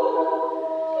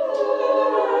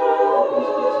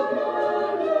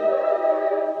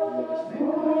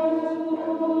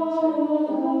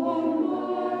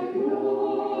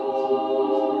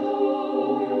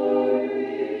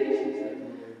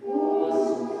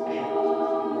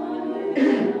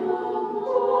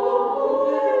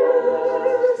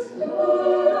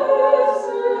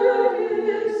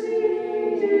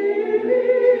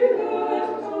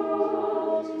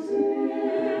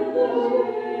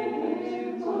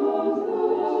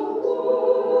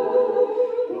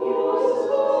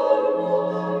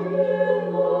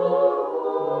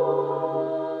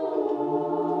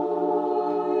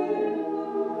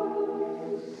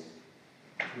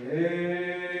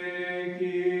 Take,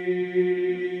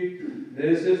 eat.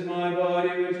 This is my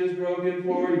body which is broken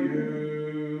for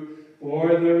you. for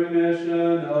the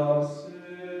remission of sin.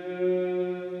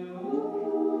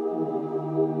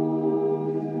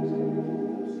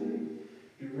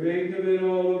 Drink of it,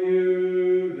 all of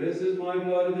you. This is my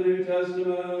blood of the New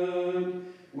Testament,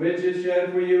 which is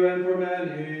shed for you and for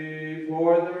many,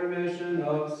 for the remission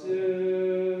of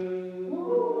sin.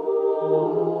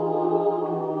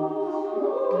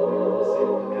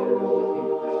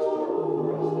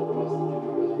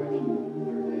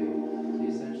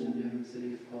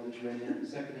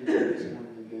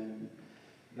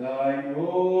 Thine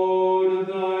own,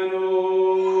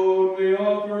 we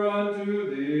offer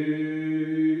unto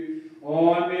thee,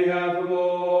 on behalf of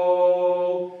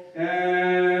all,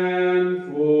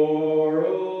 and for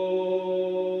all.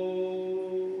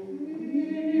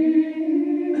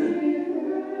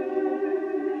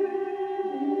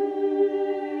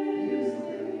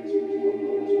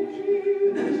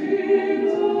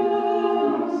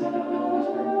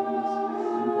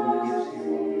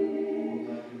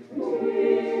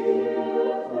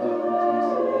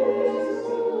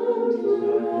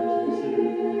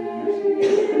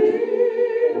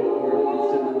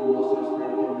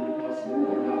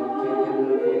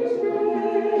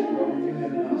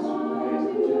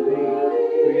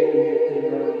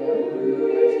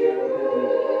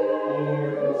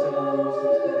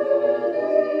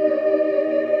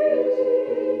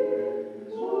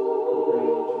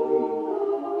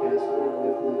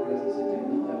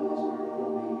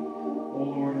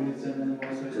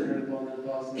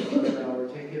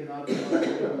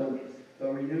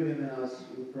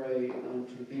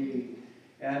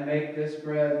 And make this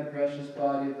bread the precious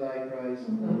body of thy Christ.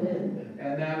 Amen.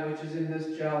 And that which is in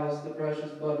this chalice the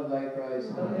precious blood of thy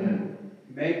Christ. Amen.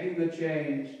 Making the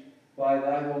change by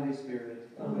thy Holy Spirit.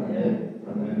 Amen.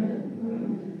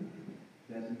 Amen.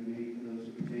 That we may, for those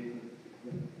who take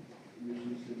the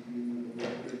missions to communion of the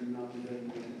Lord, and not to death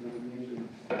and denomination.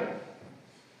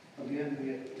 Again,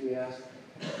 we ask,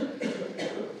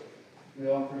 we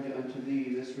offer unto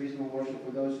thee this reasonable worship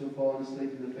for those who have fallen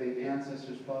asleep in the faith,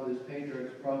 ancestors, fathers,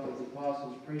 patriarchs, prophets,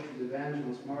 apostles, preachers,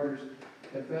 evangelists, martyrs,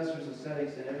 confessors,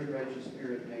 ascetics, and every righteous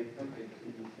spirit made perfect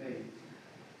in the faith.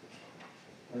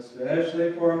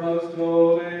 Especially for most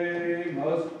holy,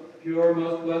 most pure,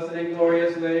 most blessed and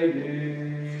glorious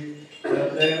Lady, the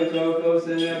Theotokos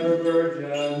and ever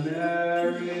Virgin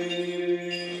Mary.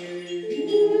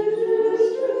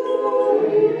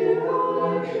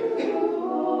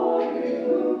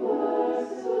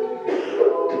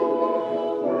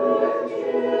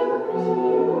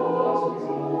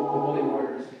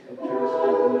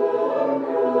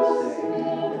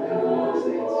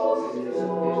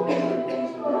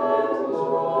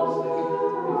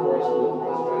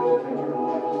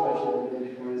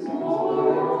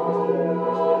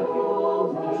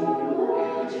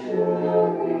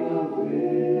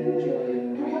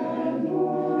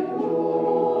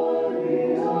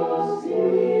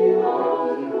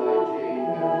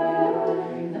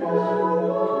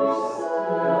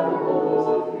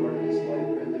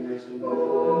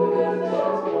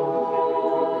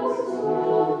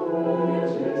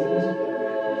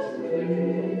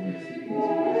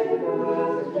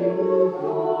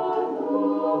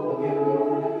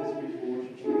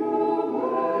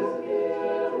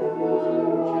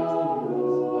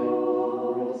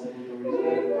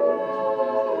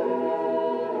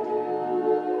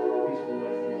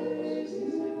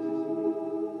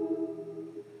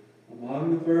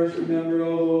 First remember,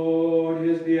 O Lord,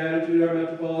 his beatitude, our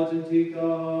Metropolitan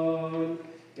Tikhon,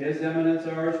 his eminence,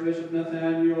 our Archbishop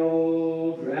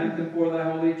Nathaniel. Grant them for thy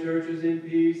holy churches in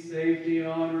peace, safety,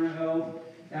 honor, health,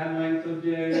 and length of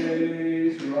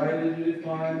days, rightly to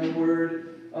define the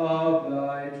word of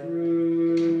thy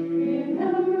truth.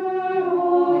 Remember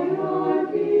all your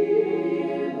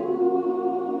people.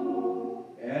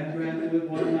 And grant that with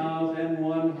one mouth and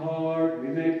one heart we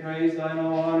may praise thine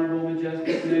honorable,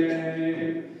 majestic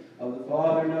name, of the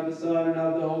Father, and of the Son, and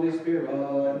of the Holy Spirit,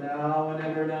 now and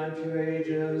ever, and unto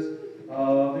ages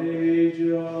of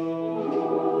ages.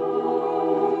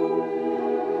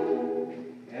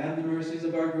 And the mercies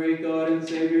of our great God and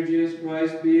Savior Jesus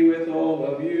Christ be with all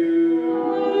of you.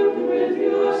 And with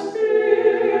your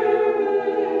spirit.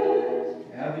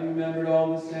 Having remembered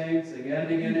all the saints, again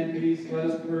and again in peace, let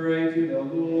us pray to the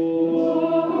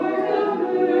Lord. Lord, have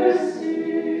mercy.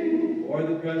 For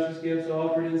the precious gifts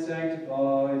offered and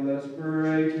sanctified, let us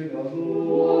pray to the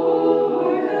Lord.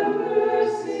 Lord, have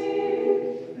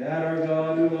mercy. That our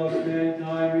God, who loves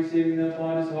mankind, receiving them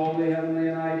upon his holy, heavenly,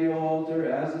 and ideal altar,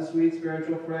 as a sweet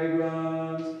spiritual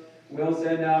fragrance, will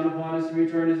send down upon us to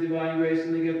return his divine grace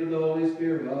in the gift of the Holy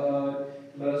Spirit.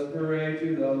 Let us pray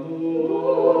to the Lord.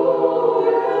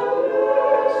 Lord, have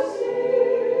mercy.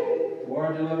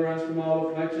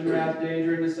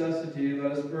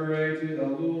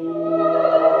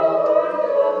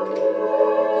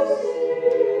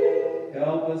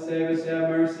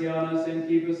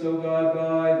 God,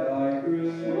 by thy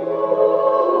grace.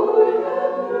 Lord,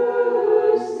 have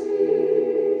mercy.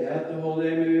 That the whole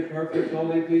day may be perfect,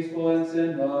 holy, peaceful, and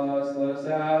sinless, let us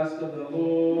ask of the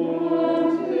Lord.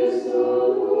 Grant this, O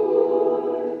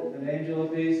Lord. An angel of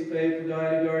peace, a faithful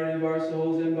guide, guardian of our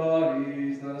souls and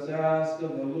bodies, let us ask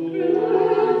of the Lord.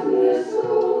 Grant this, O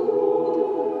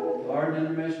Lord. Pardon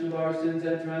and remission of our sins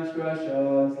and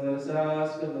transgressions, let us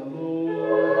ask of the Lord.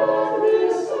 Grant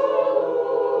this, O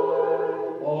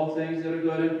Lord. All things that are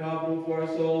good and profitable for our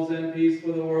souls and peace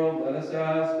for the world, let us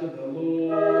ask of the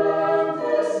Lord. Grant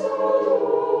this, O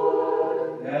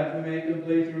Lord. That we may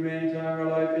complete the remaining time of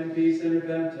our life in peace and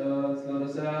repentance, let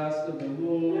us ask of the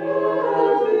Lord.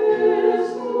 Grant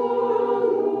this, O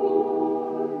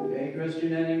Lord. A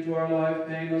Christian ending to our life,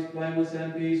 painless, blameless,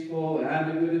 and peaceful, and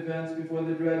a good defense before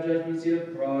the dread judgment seat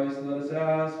of Christ, let us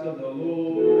ask of the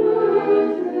Lord.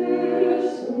 Grant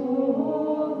this, O Lord.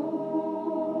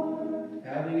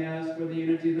 Having asked for the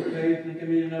unity of the faith and the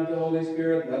communion of the Holy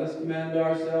Spirit, let us commend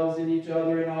ourselves and each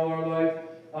other in all our life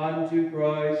unto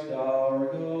Christ our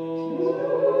God.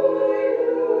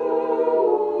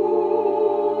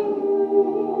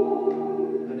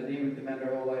 Unto thee we commend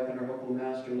our whole life and our hopeful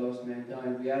Master, lowest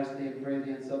mankind. We ask thee and pray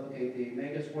thee and supplicate thee,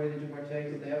 make us worthy to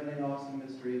partake of the heavenly and awesome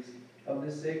mysteries of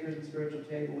this sacred and spiritual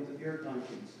table with a pure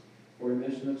conscience, for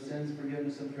remission of sins,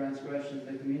 forgiveness of transgressions,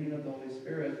 the communion of the Holy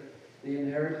Spirit, the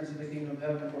inheritance of the kingdom of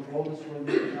heaven, for boldness for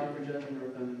relief, not for judgment or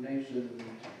condemnation.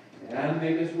 And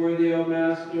make us worthy, O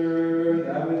Master,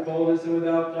 that with boldness and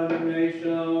without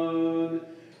condemnation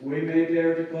we may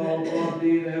dare to call upon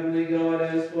thee, the heavenly God,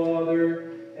 as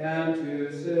Father, and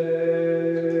to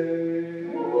say,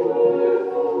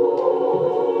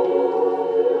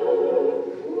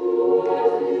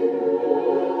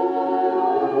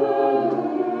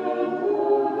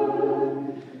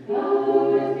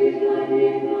 Hallowed be thy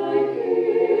name, thy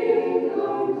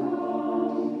kingdom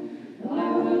come. Thy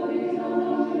will be done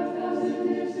on earth as it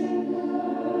is in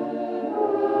heaven.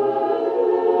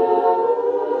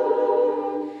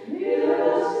 Give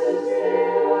us this day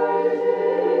our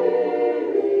daily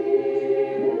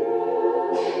bread,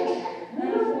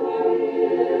 and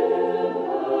forgive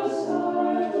us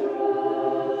our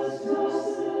trespasses,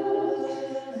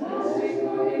 as we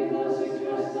forgive those who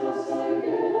trespass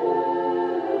against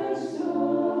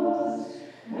us.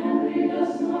 And lead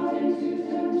us not into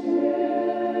temptation,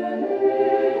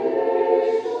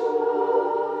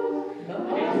 but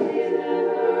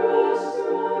deliver us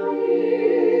from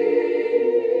evil.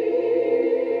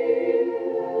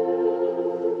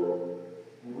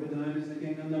 for thine is the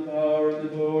kingdom, the power, and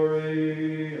the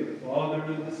glory of the Father,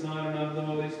 and of the Son, and of the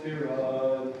Holy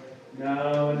Spirit,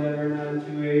 now and ever, and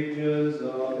unto ages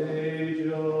of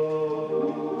ages.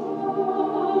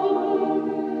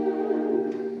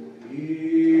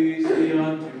 Peace be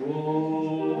unto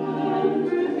all. And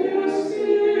with your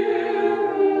spirit.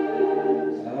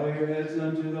 Bow your heads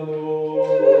unto the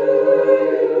Lord.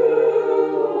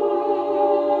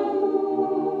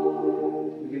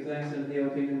 We give thanks unto thee, O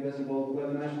King invisible, who by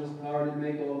the matchless power did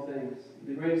make all things.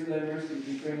 The greatest of thy mercies,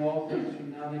 we bring all things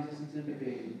from non-existence into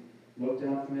being. Look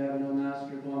down from heaven, O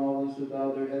Master, upon all those who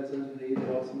bow their heads unto thee,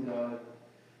 the awesome God.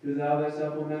 Do thou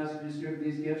thyself, O Master, distribute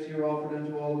these gifts here offered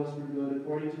unto all of us for good,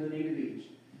 according to the need of each.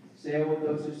 Sail with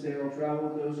those who sail, travel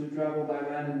with those who travel by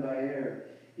land and by air.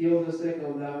 Heal the sick,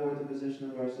 O thou art the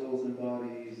physician of our souls and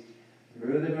bodies.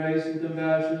 Through the grace and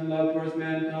compassion and love towards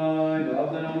mankind,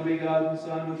 of thine only begotten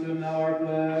Son, with whom thou art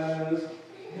blessed,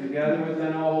 together with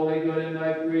thine all holy, good, and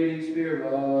life-creating Spirit,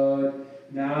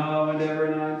 now and ever,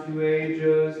 and unto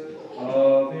ages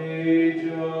of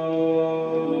ages.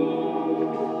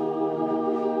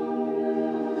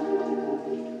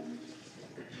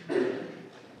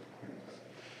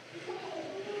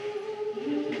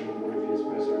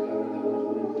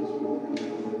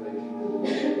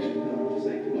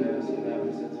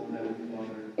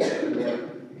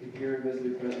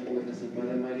 Present with us, and by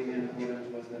thy mighty hand pour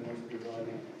unto us that most pure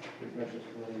body, your precious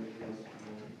blood, and your blessed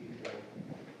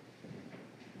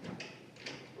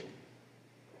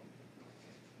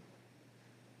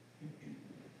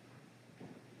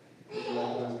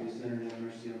God, cleanse me a sinner and have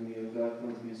mercy on me. O God,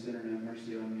 cleanse me a sinner and have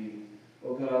mercy on me. O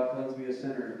God, cleanse me a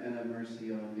sinner and have mercy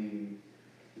on me.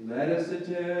 Let us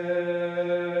attend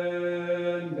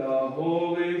the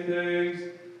holy things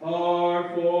are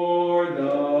for the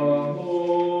holy.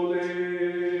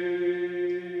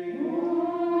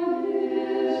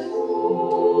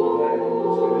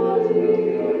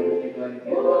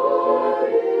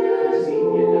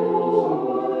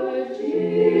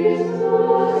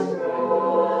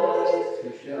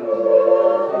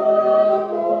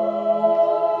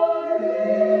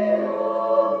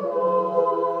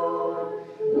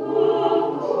 Lord,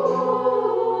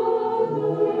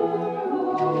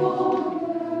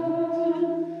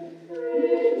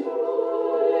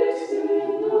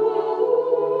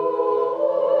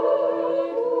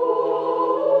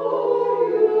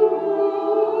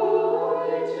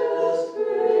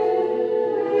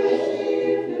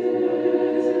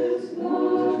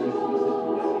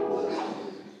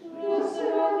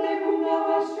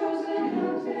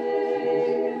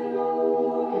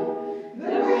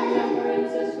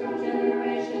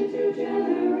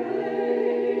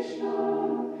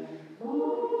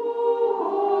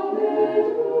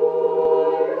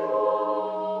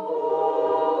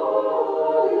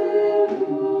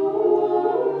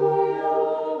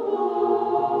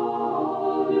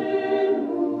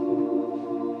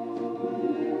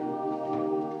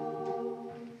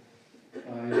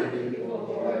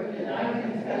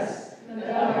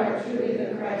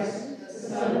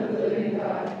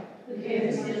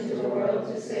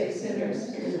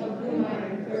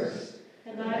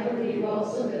 believe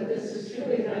also that this is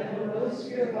truly thine own most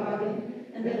pure body,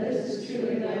 and that this is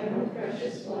truly thine own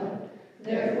precious blood.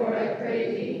 Therefore I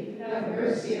pray thee, have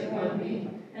mercy upon me,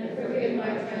 and forgive my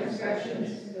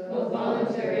transgressions, both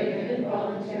voluntary and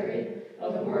involuntary,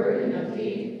 of word and of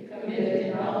deed, committed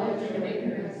in knowledge or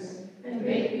ignorance, and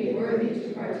make me worthy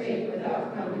to partake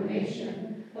without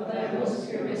condemnation of thy most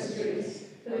pure mysteries,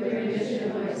 for the remission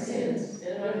of my sins,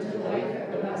 and unto life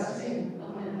everlasting.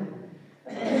 Amen.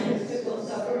 Upon this typical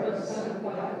supper of the Son of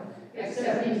God,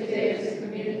 accept me today as a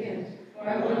communicant, for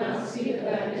I will not speak of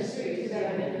that mystery to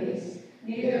thine enemies.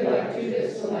 Neither like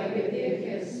Judas will I give thee a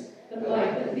kiss, but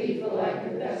like the thief will I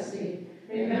confess thee.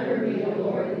 Remember me, O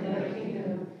Lord, in thy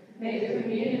kingdom. May the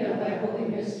communion of thy holy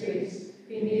mysteries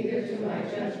be neither to my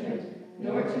judgment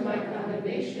nor to my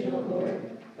condemnation, O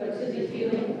Lord, but to the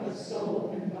healing of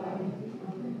soul and body.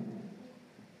 Amen.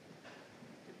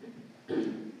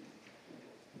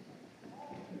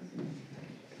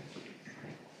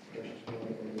 Precious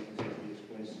Lord, for the Jesus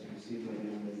Christ, receive by the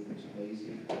honor of this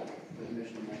Paisius, for the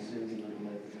remission of my sins and unto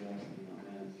life everlasting.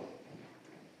 Amen.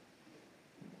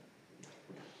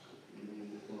 In the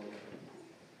name of the Father,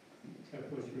 Help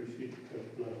us receive the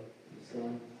blood, the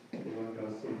Son, the Lord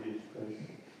our Savior Jesus Christ.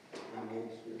 and the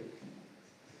Holy Spirit.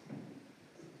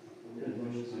 Amen.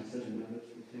 Lord, I touch my lips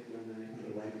will take my name.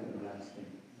 The life everlasting.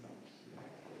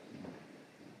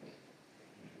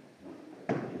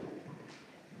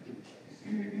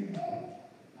 Amen.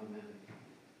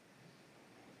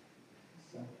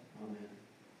 Amen.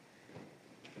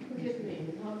 Forgive me,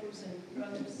 elders and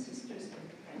brothers, sisters in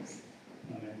Christ.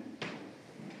 Amen.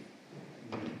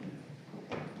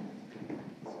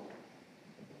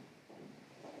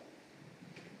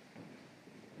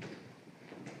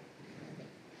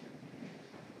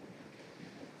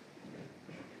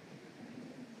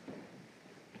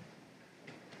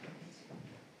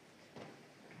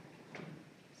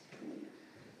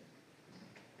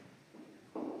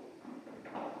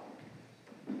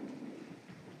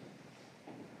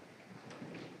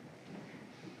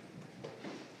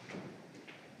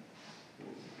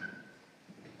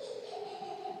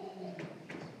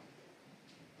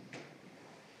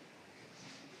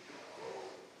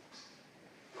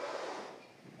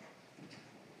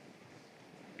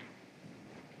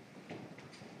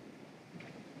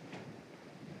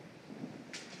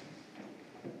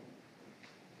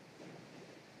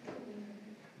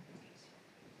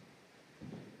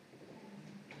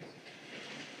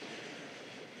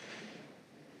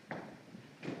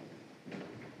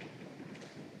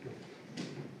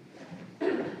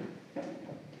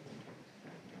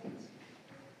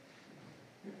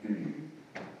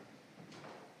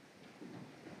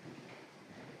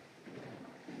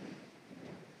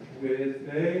 With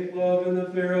faith, love, and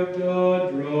the fear of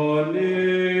God, draw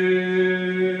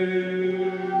near.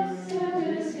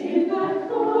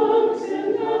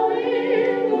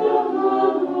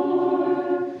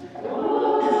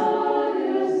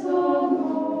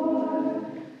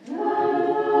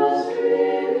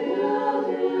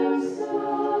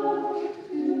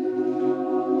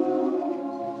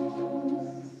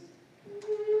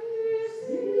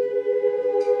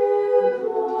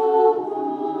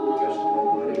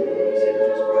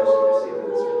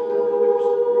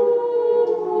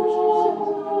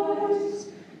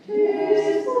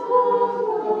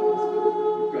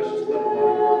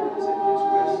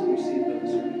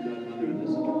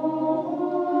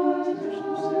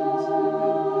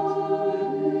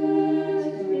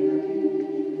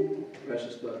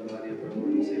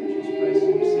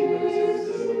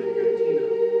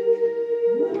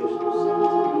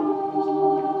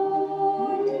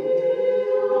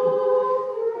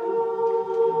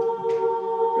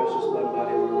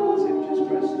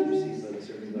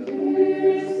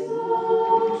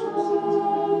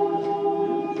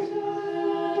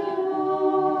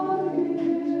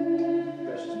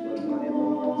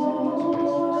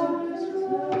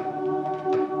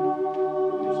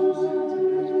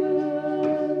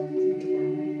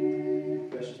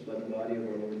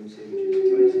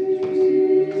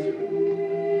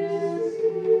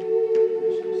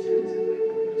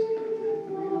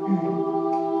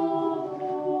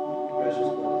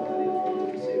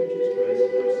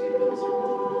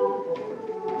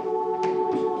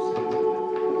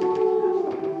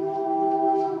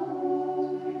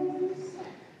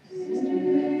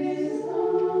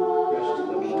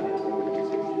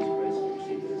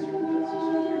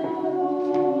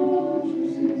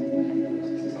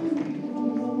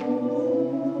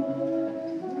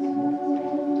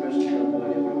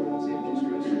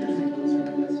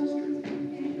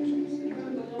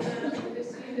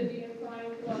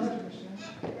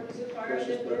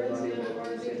 Precious and blood endurance body and of our Lord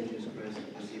and authority. Savior Jesus Christ,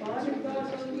 receive Body of God,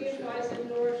 one deifies and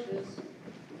nourishes.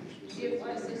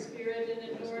 Deifies the spirit and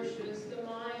it nourishes the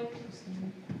mind.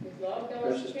 With love thou hast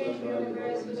Precious blood changed me, body O of our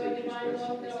Christ, Lord and with thy Savior Jesus divine Christ,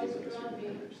 love thou receive hast with us drawn your me.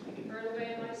 members, thinking Burn away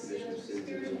my remission sins of with sins and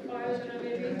spiritual hope fire, that I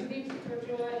may everlasting. be deep for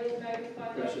joy and magnify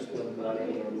thy Precious blood body of our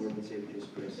Lord commandments. and Savior Jesus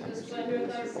Christ, To the receive splendor with of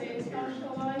us thy your saints, how members,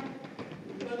 shall I,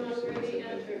 when unworthy,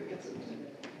 enter?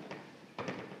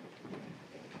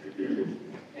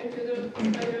 And to the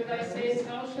splendor of thy saints,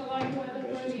 how shall I, when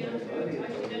unworthy, enter? I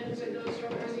should enter with those who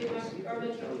are worthy, my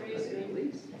garment shall praise me.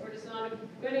 For it is not a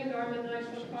wedding garment, I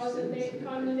shall cause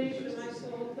condemnation of my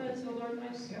soul. Cleanse, O Lord,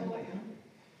 my soul.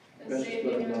 And Precious save me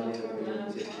blood in your body love of for our Lord and man.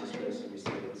 Savior Jesus Christ,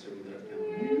 receive with us your without count.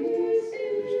 Remission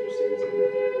of sins and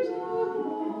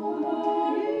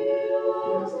hope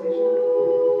everlasting.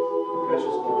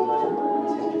 Precious blood body of our Lord and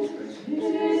Savior Jesus Christ, receive with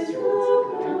us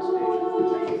your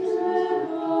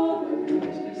manifestation of remission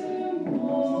of sins and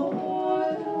hope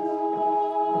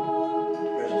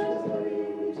everlasting. Precious blood body of our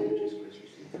Lord and Savior Jesus Christ,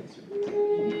 receive with us your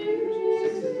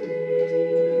remission of sins and hope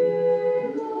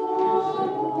everlasting.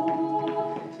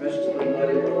 Precious blood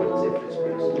body of our Lord and Savior Jesus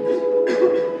Christ, receive with us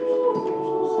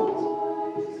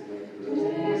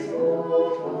your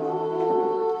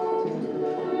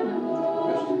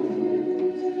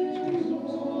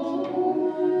remission of sins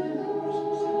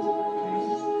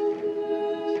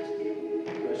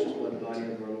and precious blood body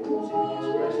of our Lord and Savior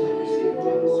Jesus Christ, received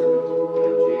by the servant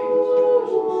James, remission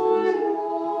of sins and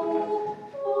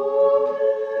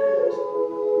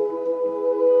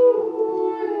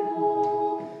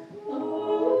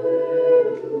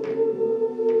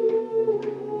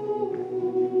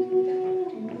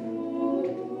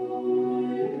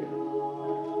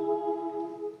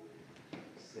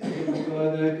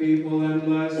Sanctify thy people and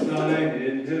bless thine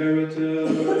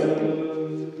inheritance.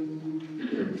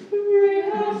 We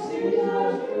have seen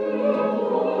the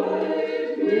true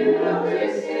light, we have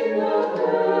tasted the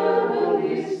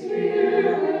heavenly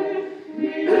Spirit,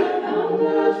 we have found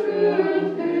the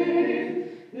true faith.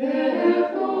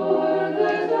 Therefore,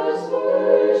 let us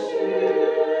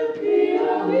worship the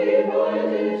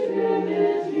undivided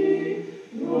Trinity,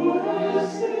 who has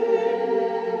saved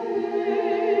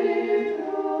us.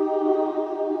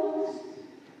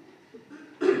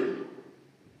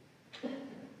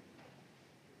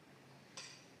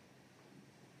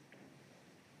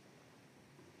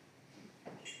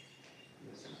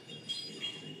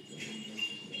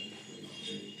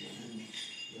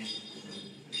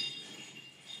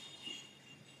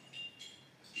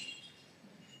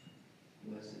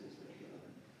 blessed is thy God.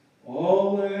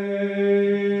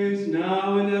 Always,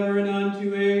 now and ever, and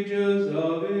unto ages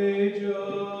of ages.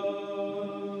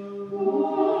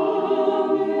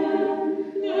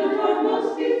 Amen. Your heart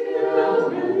must be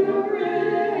filled with your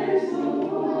praise, O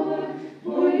Lord,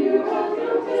 for you have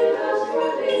counted us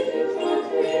worthy to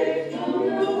partake from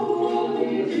the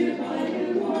holy, divine,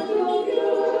 immortal,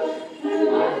 pure, and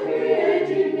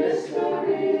life-creating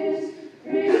mysteries.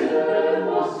 Preserve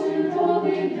us in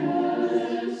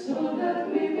holiness, so that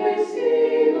we may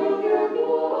sing of your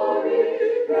glory,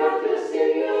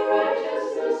 practicing your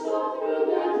righteousness all through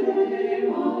the day.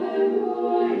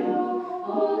 Alleluia,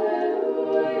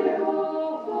 alleluia, alleluia.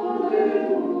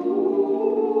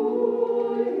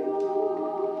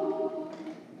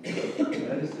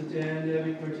 Let us attend and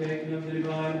be partaken of the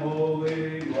divine,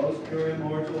 holy, most pure,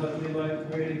 immortal, heavenly,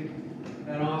 life-creating,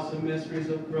 and awesome mysteries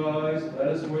of Christ. Let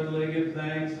us worthily give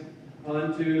thanks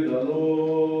unto the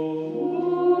Lord.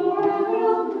 Lord,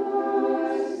 have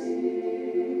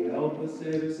mercy. Help us,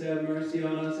 save us, have mercy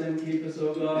on us, and keep us,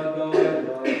 O God, by thy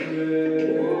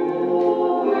grace.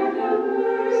 Lord, have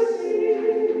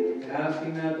mercy.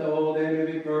 Asking that the whole day may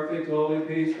be perfect, holy,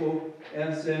 peaceful,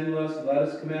 and sinless, let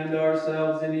us commend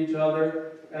ourselves and each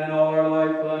other and all our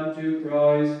life unto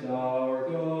Christ our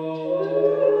God.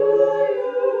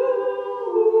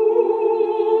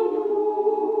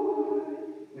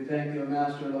 We thank you,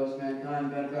 Master, loves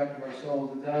mankind, benefactor of our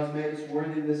souls, that thou hast made us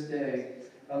worthy this day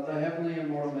of thy heavenly and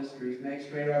immortal mysteries. Make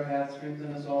straight our path,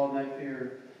 strengthen us all in thy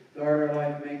fear. Guard our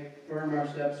life, make firm our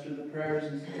steps through the prayers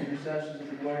and intercessions of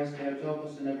the glorious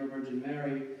Theotokos and ever Virgin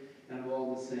Mary, and of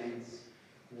all the saints.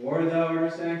 For thou art our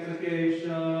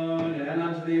sanctification, and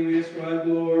unto thee we ascribe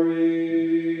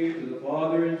glory, to the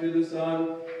Father, and to the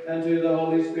Son, and to the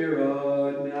Holy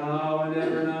Spirit, now and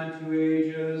ever, and unto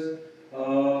ages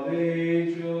of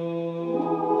ages.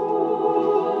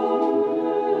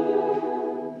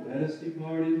 Let us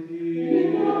depart in peace.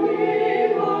 In the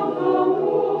name of the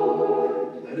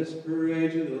Lord. Let us pray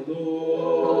to the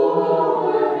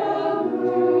Lord, have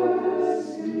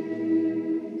mercy.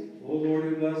 O Lord,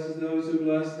 who blesses those who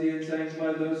bless thee, and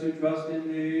sanctify those who trust in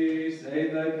thee,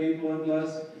 save thy people people and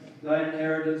bless thy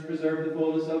inheritance. Preserve the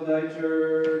fullness of thy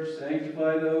church.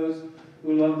 Sanctify those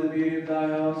who love the beauty of thy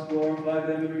house. Glorify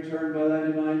them in return by thy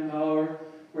divine power.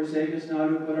 Forsake us not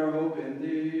who put our hope in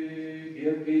thee.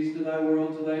 Give peace to thy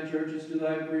world, to thy churches, to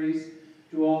thy priests,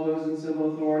 to all those in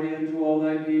civil authority, and to all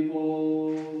thy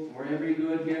people. For every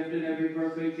good gift and every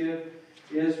perfect gift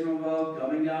is from above,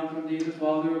 coming down from thee, the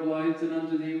Father of lights, and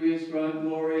unto thee we ascribe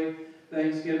glory,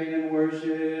 thanksgiving, and worship,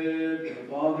 to the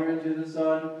Father, and to the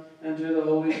Son, and to the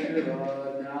Holy Spirit,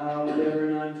 now and ever,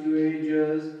 and unto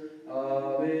ages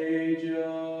of ages.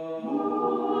 Amen.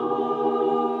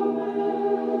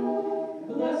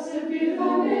 Blessed be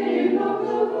the name of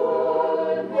the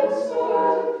Lord,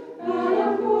 henceforth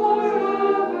and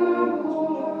forevermore.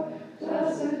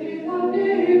 Blessed be the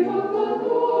name of the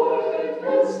Lord,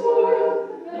 henceforth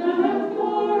and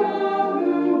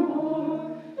forevermore.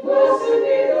 Blessed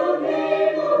be the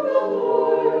name of the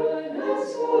Lord,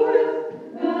 henceforth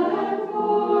and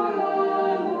forevermore.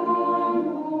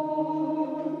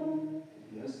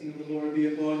 Blessing of the Lord be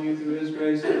upon you through his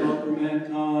grace and love for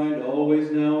mankind, always,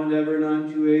 now, and ever, and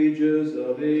unto ages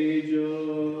of ages.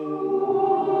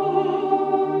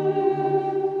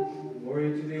 Glory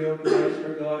to thee, O Christ,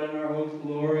 our God and our hope.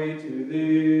 Glory to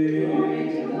thee. Glory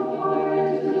to the Father,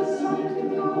 and to the Son, and to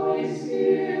the Holy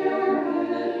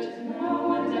Spirit, now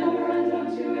and ever, and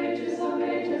unto ages of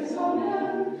ages. Amen.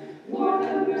 Lord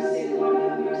have mercy, Lord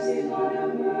have mercy, Lord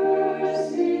have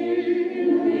mercy. In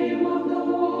the name of the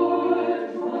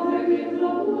Lord, Father, give the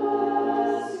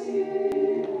blessing.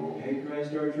 May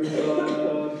Christ our true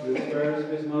God, through the prayers of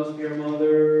his most pure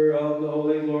mother, of the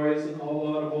holy, glorious, and all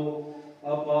laudable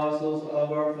apostles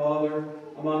of our Father,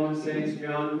 among the saints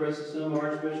John Chrysostom,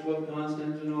 Archbishop of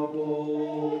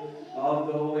Constantinople, of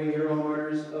the holy hero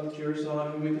martyrs of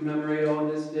Cherson, whom we commemorate on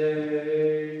this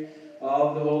day,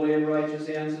 of the holy and righteous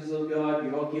answers of God,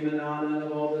 Joachim and Anna, and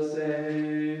of all the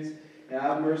saints.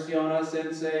 Have mercy on us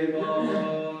and save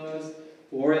us,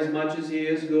 for as much as he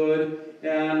is good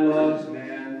and loves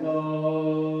mankind.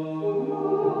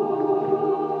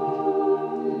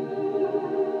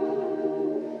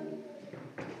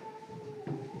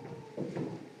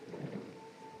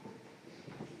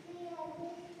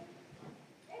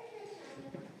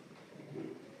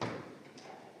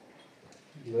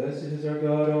 Blessed is our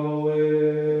God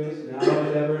always, now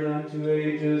and ever, and unto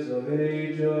ages of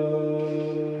ages.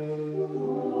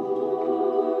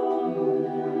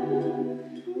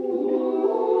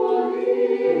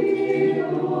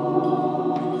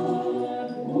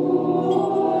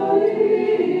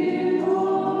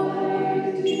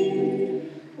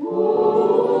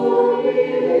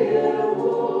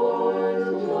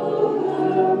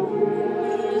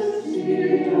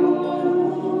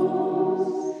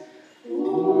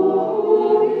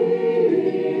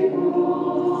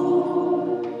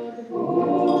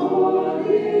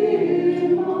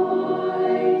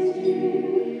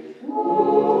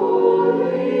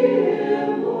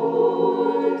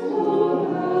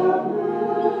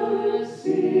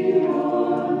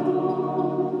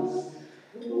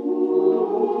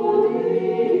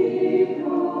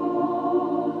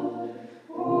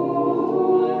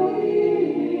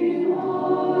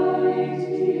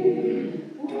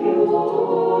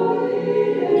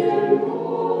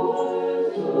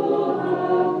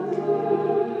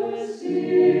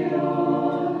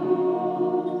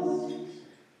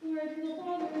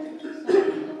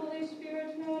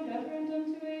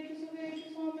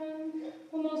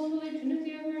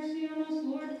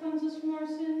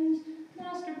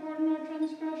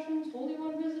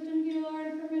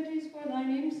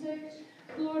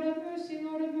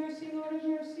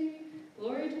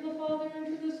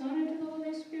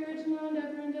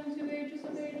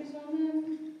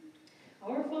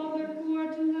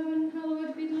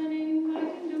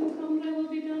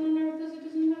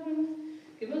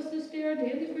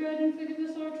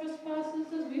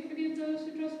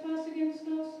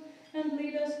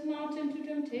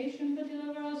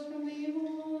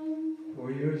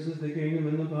 For yours is the kingdom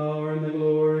and the power and the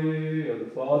glory of the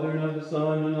Father and of the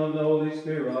Son and of the Holy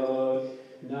Spirit,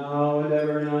 now and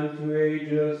ever, and unto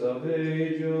ages of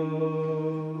ages.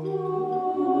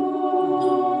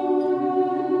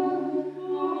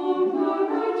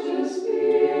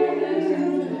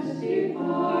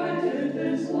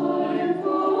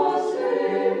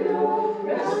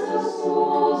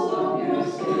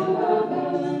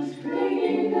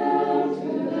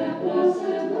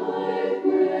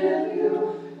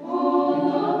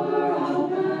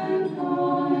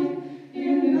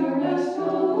 In your rest, O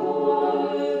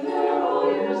Lord,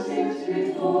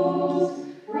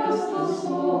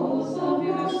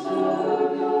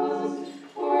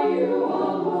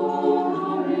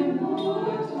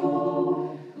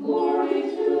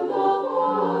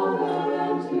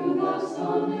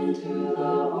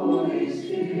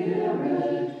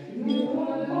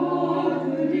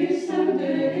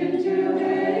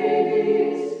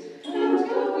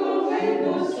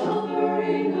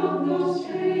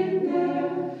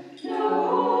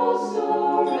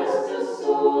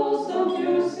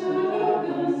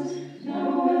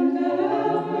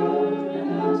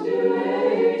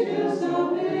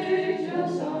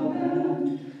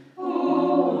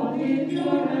 Holy,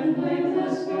 pure, and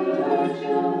blameless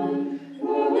Virgin,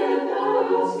 who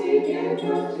without sin gave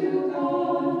birth to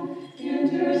God,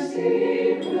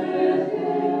 intercede with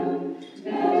him,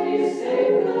 that he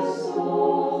save the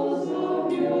souls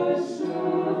of your servants.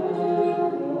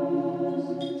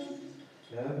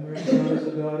 Have mercy on us, O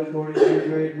God, according to your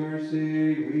great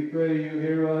mercy. We pray you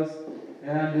hear us,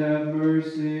 and have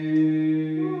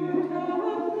mercy. Lord,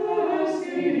 have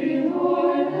mercy,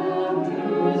 Lord, have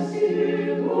mercy,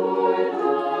 Lord,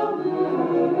 have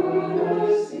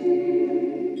mercy.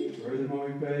 Furthermore,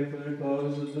 we pray for the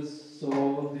repose of the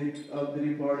soul of the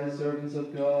departed servants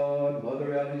of God,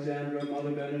 Mother Alexandra,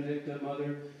 Mother Benedicta,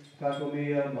 Mother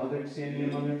Pacomia, Mother Xenia,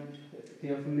 Mother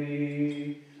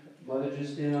Theophany, Mother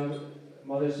Justina,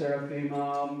 Mother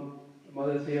Seraphima,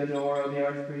 Mother Theodora, the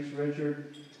Archpriest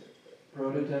Richard,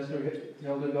 Protester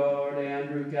Hildegard,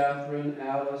 Andrew, Catherine,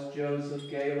 Alice, Joseph,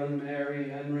 Galen, Mary,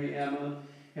 Henry, Emma,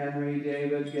 Henry,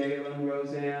 David, Galen,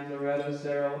 Roseanne, Loretta,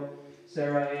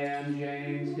 Sarah Ann,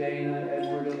 James, Dana,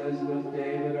 Edward, Elizabeth,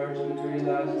 David, Archimandry,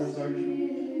 Lazarus,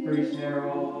 Archpriest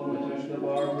Harold, Matushka,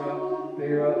 Barbara,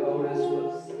 Vera, Otis,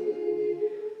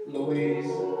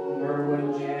 Louise,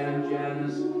 Merwin, Jan,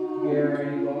 Janice,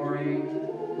 Gary, Lori,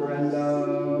 Brenda,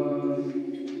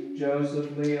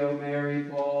 Joseph, Leo, Mary,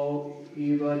 Paul,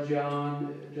 Eva,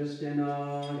 John,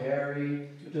 Justina, Harry,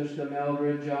 Matushka,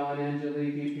 Mildred, John,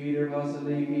 Angeliki, Peter,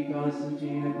 Vasiliki,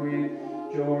 Constantine, Greek,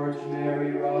 George,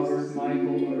 Mary, Robert,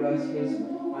 Michael, Orestes,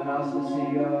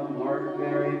 Anastasia, Mark,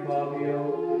 Mary,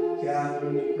 Fabio,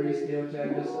 Catherine, the priest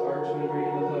Theotechus, Archimandry,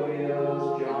 Methodius,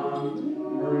 John,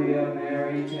 Maria,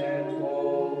 Mary, Ted,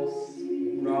 Paul,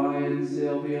 Ryan,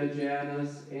 Sylvia,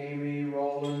 Janice, Amy,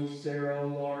 Roland, Cyril,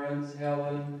 Lawrence,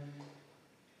 Helen,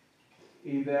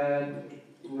 Yvette,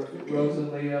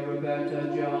 Rosalia,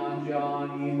 Rebecca, John,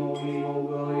 Emo,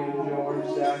 William, George,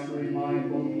 Zachary,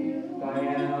 Michael,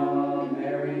 Diana,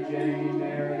 Mary, Jane,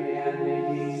 Mary, Ann,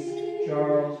 Nadine,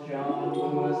 Charles, John,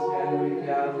 Louis, Henry,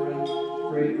 Catherine,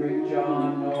 Friedrich,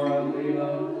 John, Nora,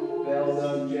 Leela,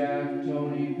 Belda, Jack,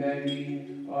 Tony,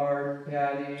 Peggy, Art,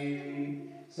 Patty,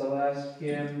 Celeste,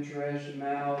 Kim, Trish,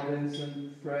 Mal,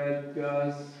 Vincent, Fred,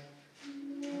 Gus,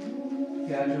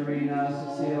 Katerina,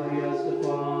 Cecilia,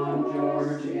 Stefan,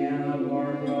 George, Anna,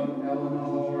 Barbara,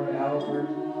 Eleanor, Albert,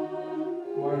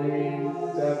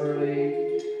 Marlene, Beverly,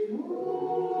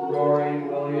 Rory,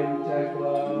 William,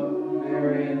 Tekla,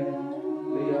 Marion,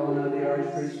 Leona, the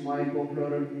Archpriest Michael,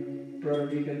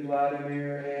 Protodeacon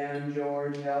Vladimir, Ann,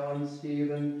 George, Helen,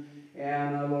 Stephen,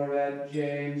 Anna, Lorette,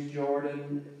 James,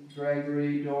 Jordan,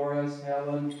 Gregory, Doris,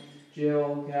 Helen,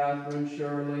 Jill, Catherine,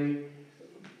 Shirley,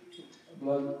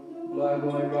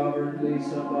 Blagoy, Robert,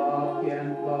 Lisa, Bob,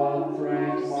 Ken, Bob,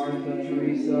 Frank, Martha,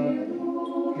 Teresa,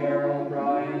 Carol,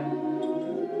 Brian,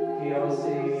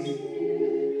 Kiosi,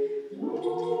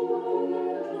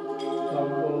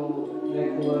 Uncle,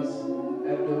 Nicholas,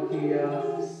 Evdokia,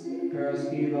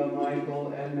 Paraskiva,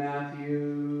 Michael, and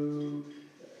Matthew,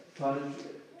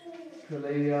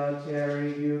 Trillia,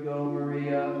 Terry, Hugo,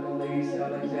 Maria, Elise,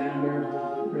 Alexander,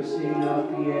 Christina,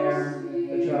 Pierre,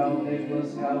 the child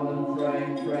Nicholas, Helen,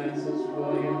 Frank, Francis,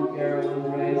 William, Carolyn,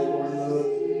 Raysford,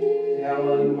 Luke,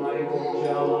 Helen, Michael,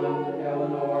 John,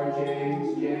 Eleanor,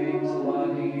 James,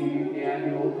 Lottie,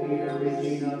 Daniel, Peter,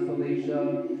 Regina, Felicia,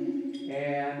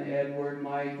 Ann, Edward,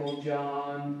 Michael,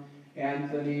 John,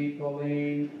 Anthony,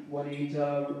 Pauline,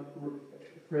 Juanita,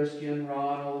 Christian,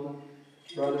 Ronald,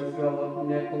 Brother Philip,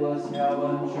 Nicholas,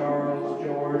 Helen, Charles,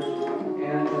 George,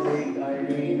 Angelique,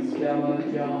 Irene, Stella,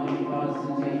 John,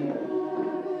 Constantine,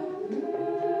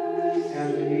 and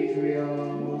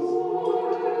Demetrios,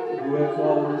 who have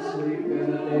fallen asleep,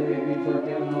 and that they may be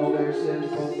forgiven all their sins,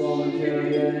 both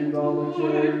voluntary and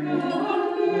involuntary.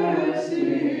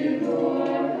 Mercy, Lord,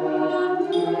 have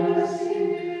mercy,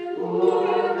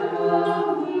 Lord,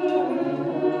 have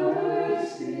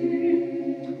mercy.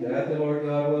 That the Lord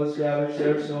God will establish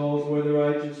their souls where the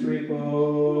righteous repose.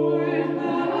 Lord,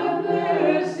 have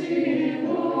mercy,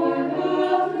 Lord,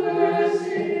 have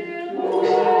mercy,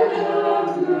 Lord, have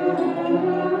mercy.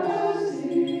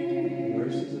 The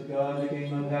mercies of God, the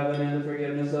kingdom of heaven, and the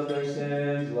forgiveness of their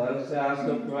sins, let us ask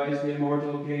of Christ, the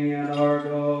immortal King and our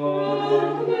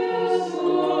God. Yes,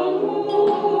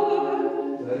 Lord.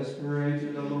 Let us pray to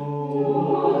the Lord.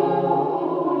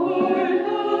 Lord,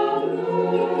 have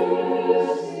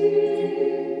mercy.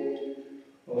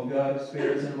 O God, of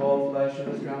spirits and of all flesh, who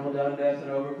has trampled down death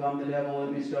and overcome the devil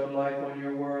and bestowed life on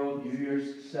your world, you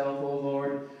yourself, O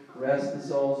Lord, rest the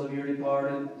souls of your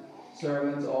departed,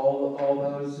 servants, all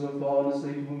those who have fallen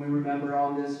asleep, whom we remember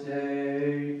on this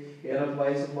day, in a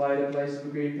place of light, a place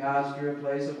of green pasture, a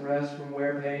place of rest from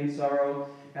where pain, sorrow,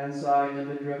 and sighing have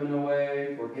been driven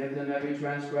away. Forgive them every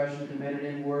transgression committed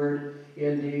in word,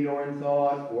 in deed, or in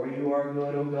thought. For you are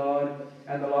good, O God,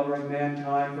 and the lover of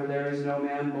mankind, for there is no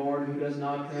man born who does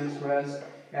not transgress,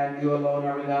 and you alone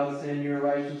are without sin. Your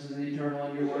righteousness is eternal,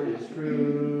 and your word is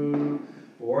true.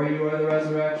 For you are the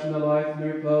resurrection, the life, and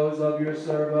the repose of your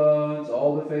servants,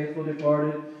 all the faithful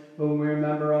departed, whom we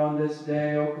remember on this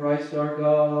day, O Christ our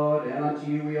God. And unto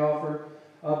you we offer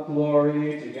up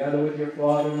glory, together with your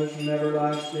Father from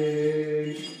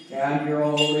everlasting, and your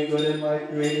holy, good, and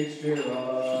life-creating Spirit,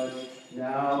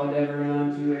 now and ever, and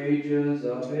unto ages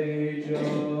of ages.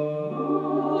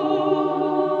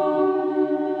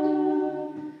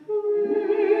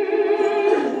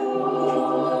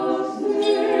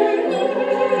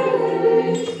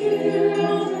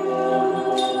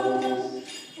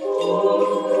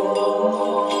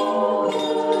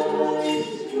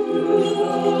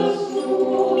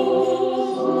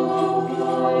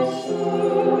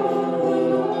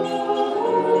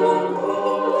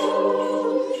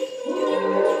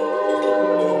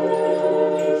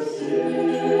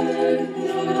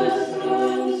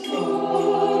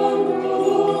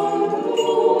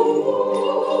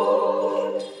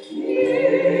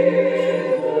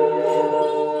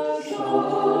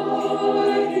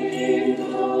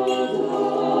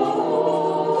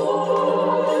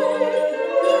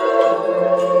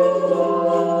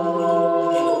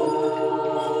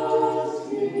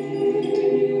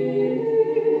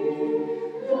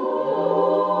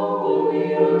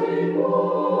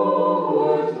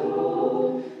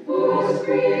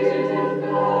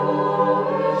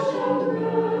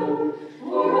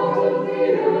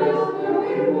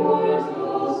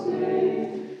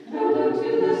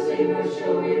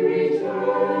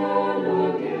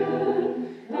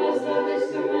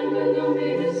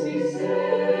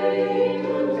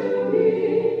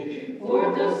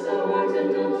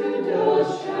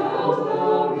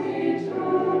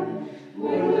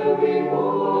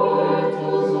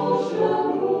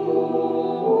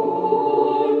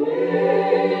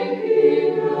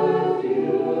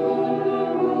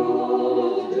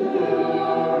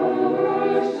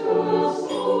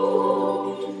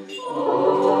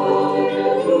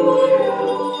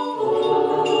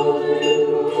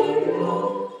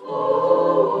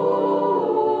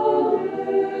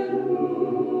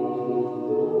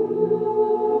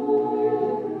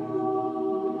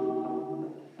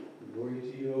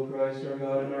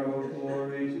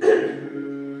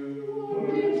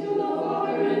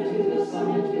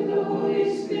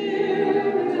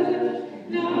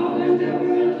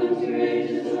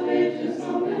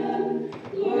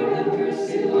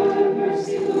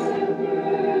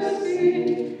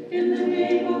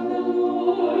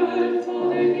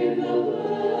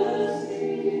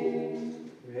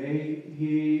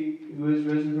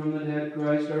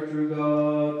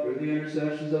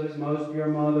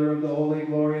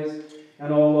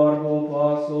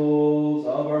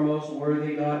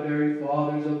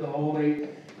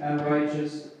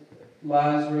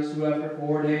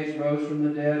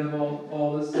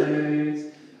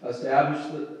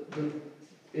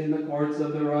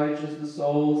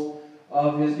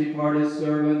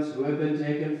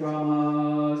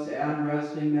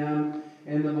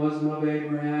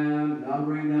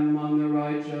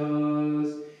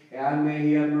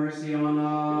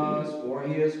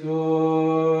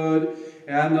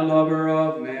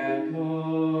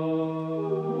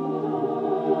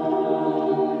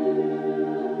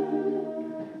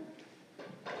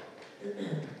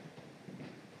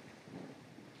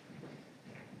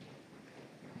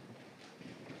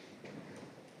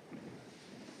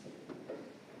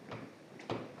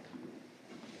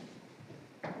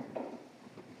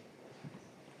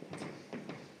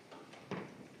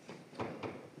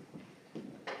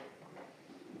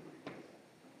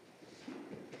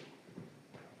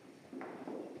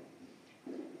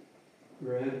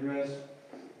 Grant rest,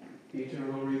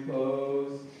 eternal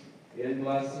repose, in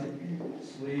blessed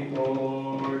sleep, O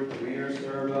Lord, to your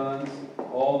servants,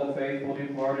 all the faithful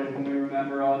departed whom we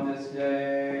remember on this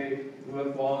day, who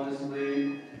have fallen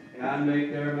asleep, and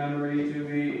make their memory to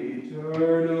be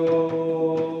eternal.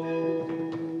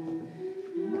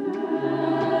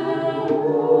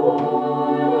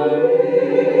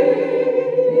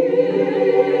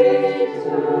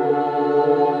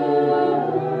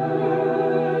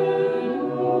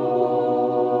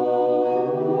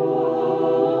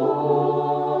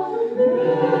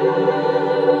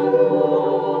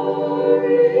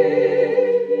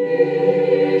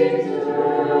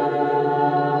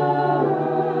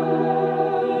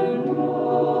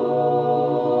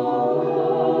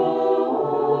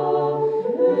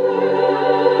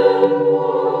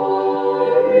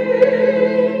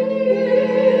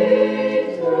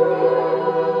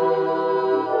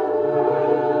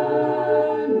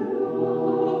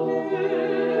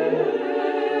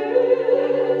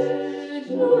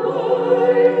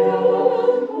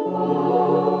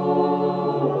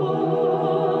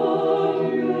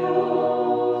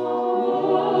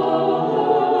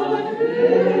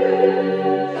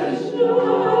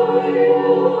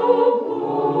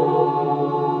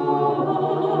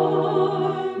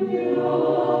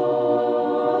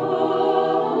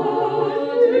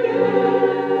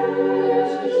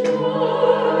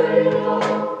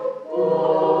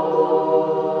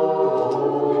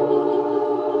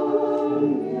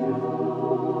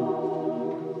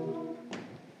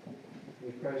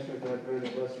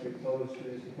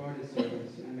 illustrious departed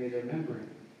servants, and may their memory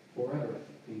forever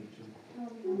be to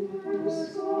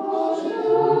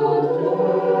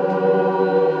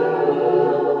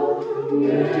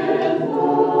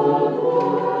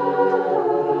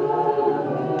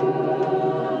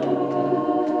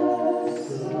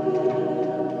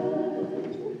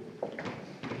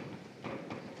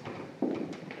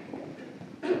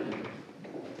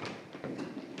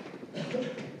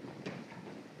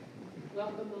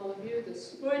Welcome all of you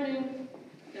this morning,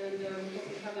 and hope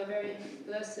you have a very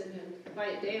blessed and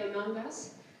quiet day among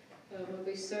us. We'll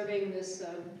be serving this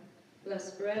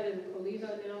blessed bread and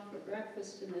coliva now for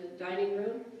breakfast in the dining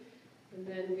room, and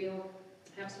then we'll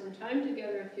have some time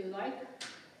together if you like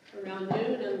around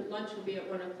noon, and lunch will be at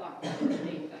 1 o'clock in the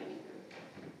main dining room.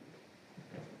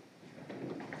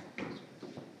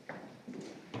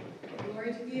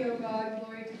 Glory to thee, O God,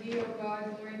 glory to thee, O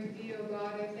God, glory to thee, O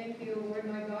God. I thank thee, O Lord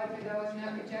my God, for thou hast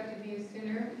not rejected me a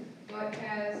sinner, but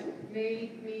hast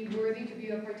made me worthy to be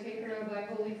a partaker of thy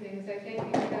holy things. I thank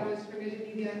thee that thou hast permitted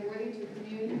me the unworthy to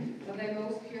commune of thy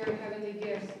most pure and heavenly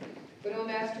gifts. But, O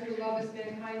Master, who lovest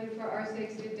mankind, who for our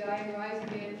sakes did die and rise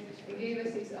again, and gave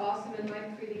us these awesome and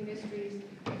life-creating mysteries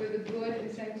for the good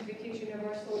and sanctification of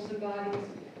our souls and bodies,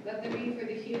 let them be for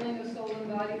the healing of soul and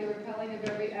body, the repelling of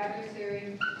every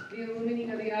adversary, the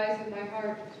illumining of the eyes of my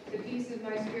heart, the peace of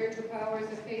my spiritual powers,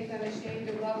 the faith unashamed,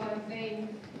 the love unfeigned,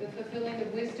 the fulfilling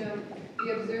of wisdom,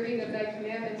 the observing of thy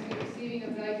commandments, the receiving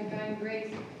of thy divine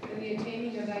grace, and the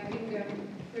attaining of thy kingdom.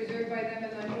 Preserved by them in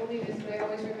thy holiness, may I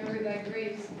always remember thy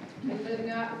grace, and live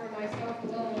not for myself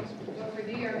alone, but for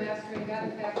thee, our Master and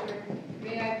benefactor.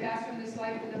 May I pass from this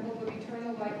life in the hope of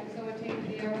eternal life, and so attain to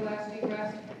the everlasting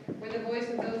rest, where the voice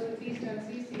of those who feast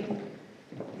unceasing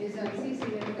is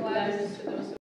unceasing, and the gladness to those who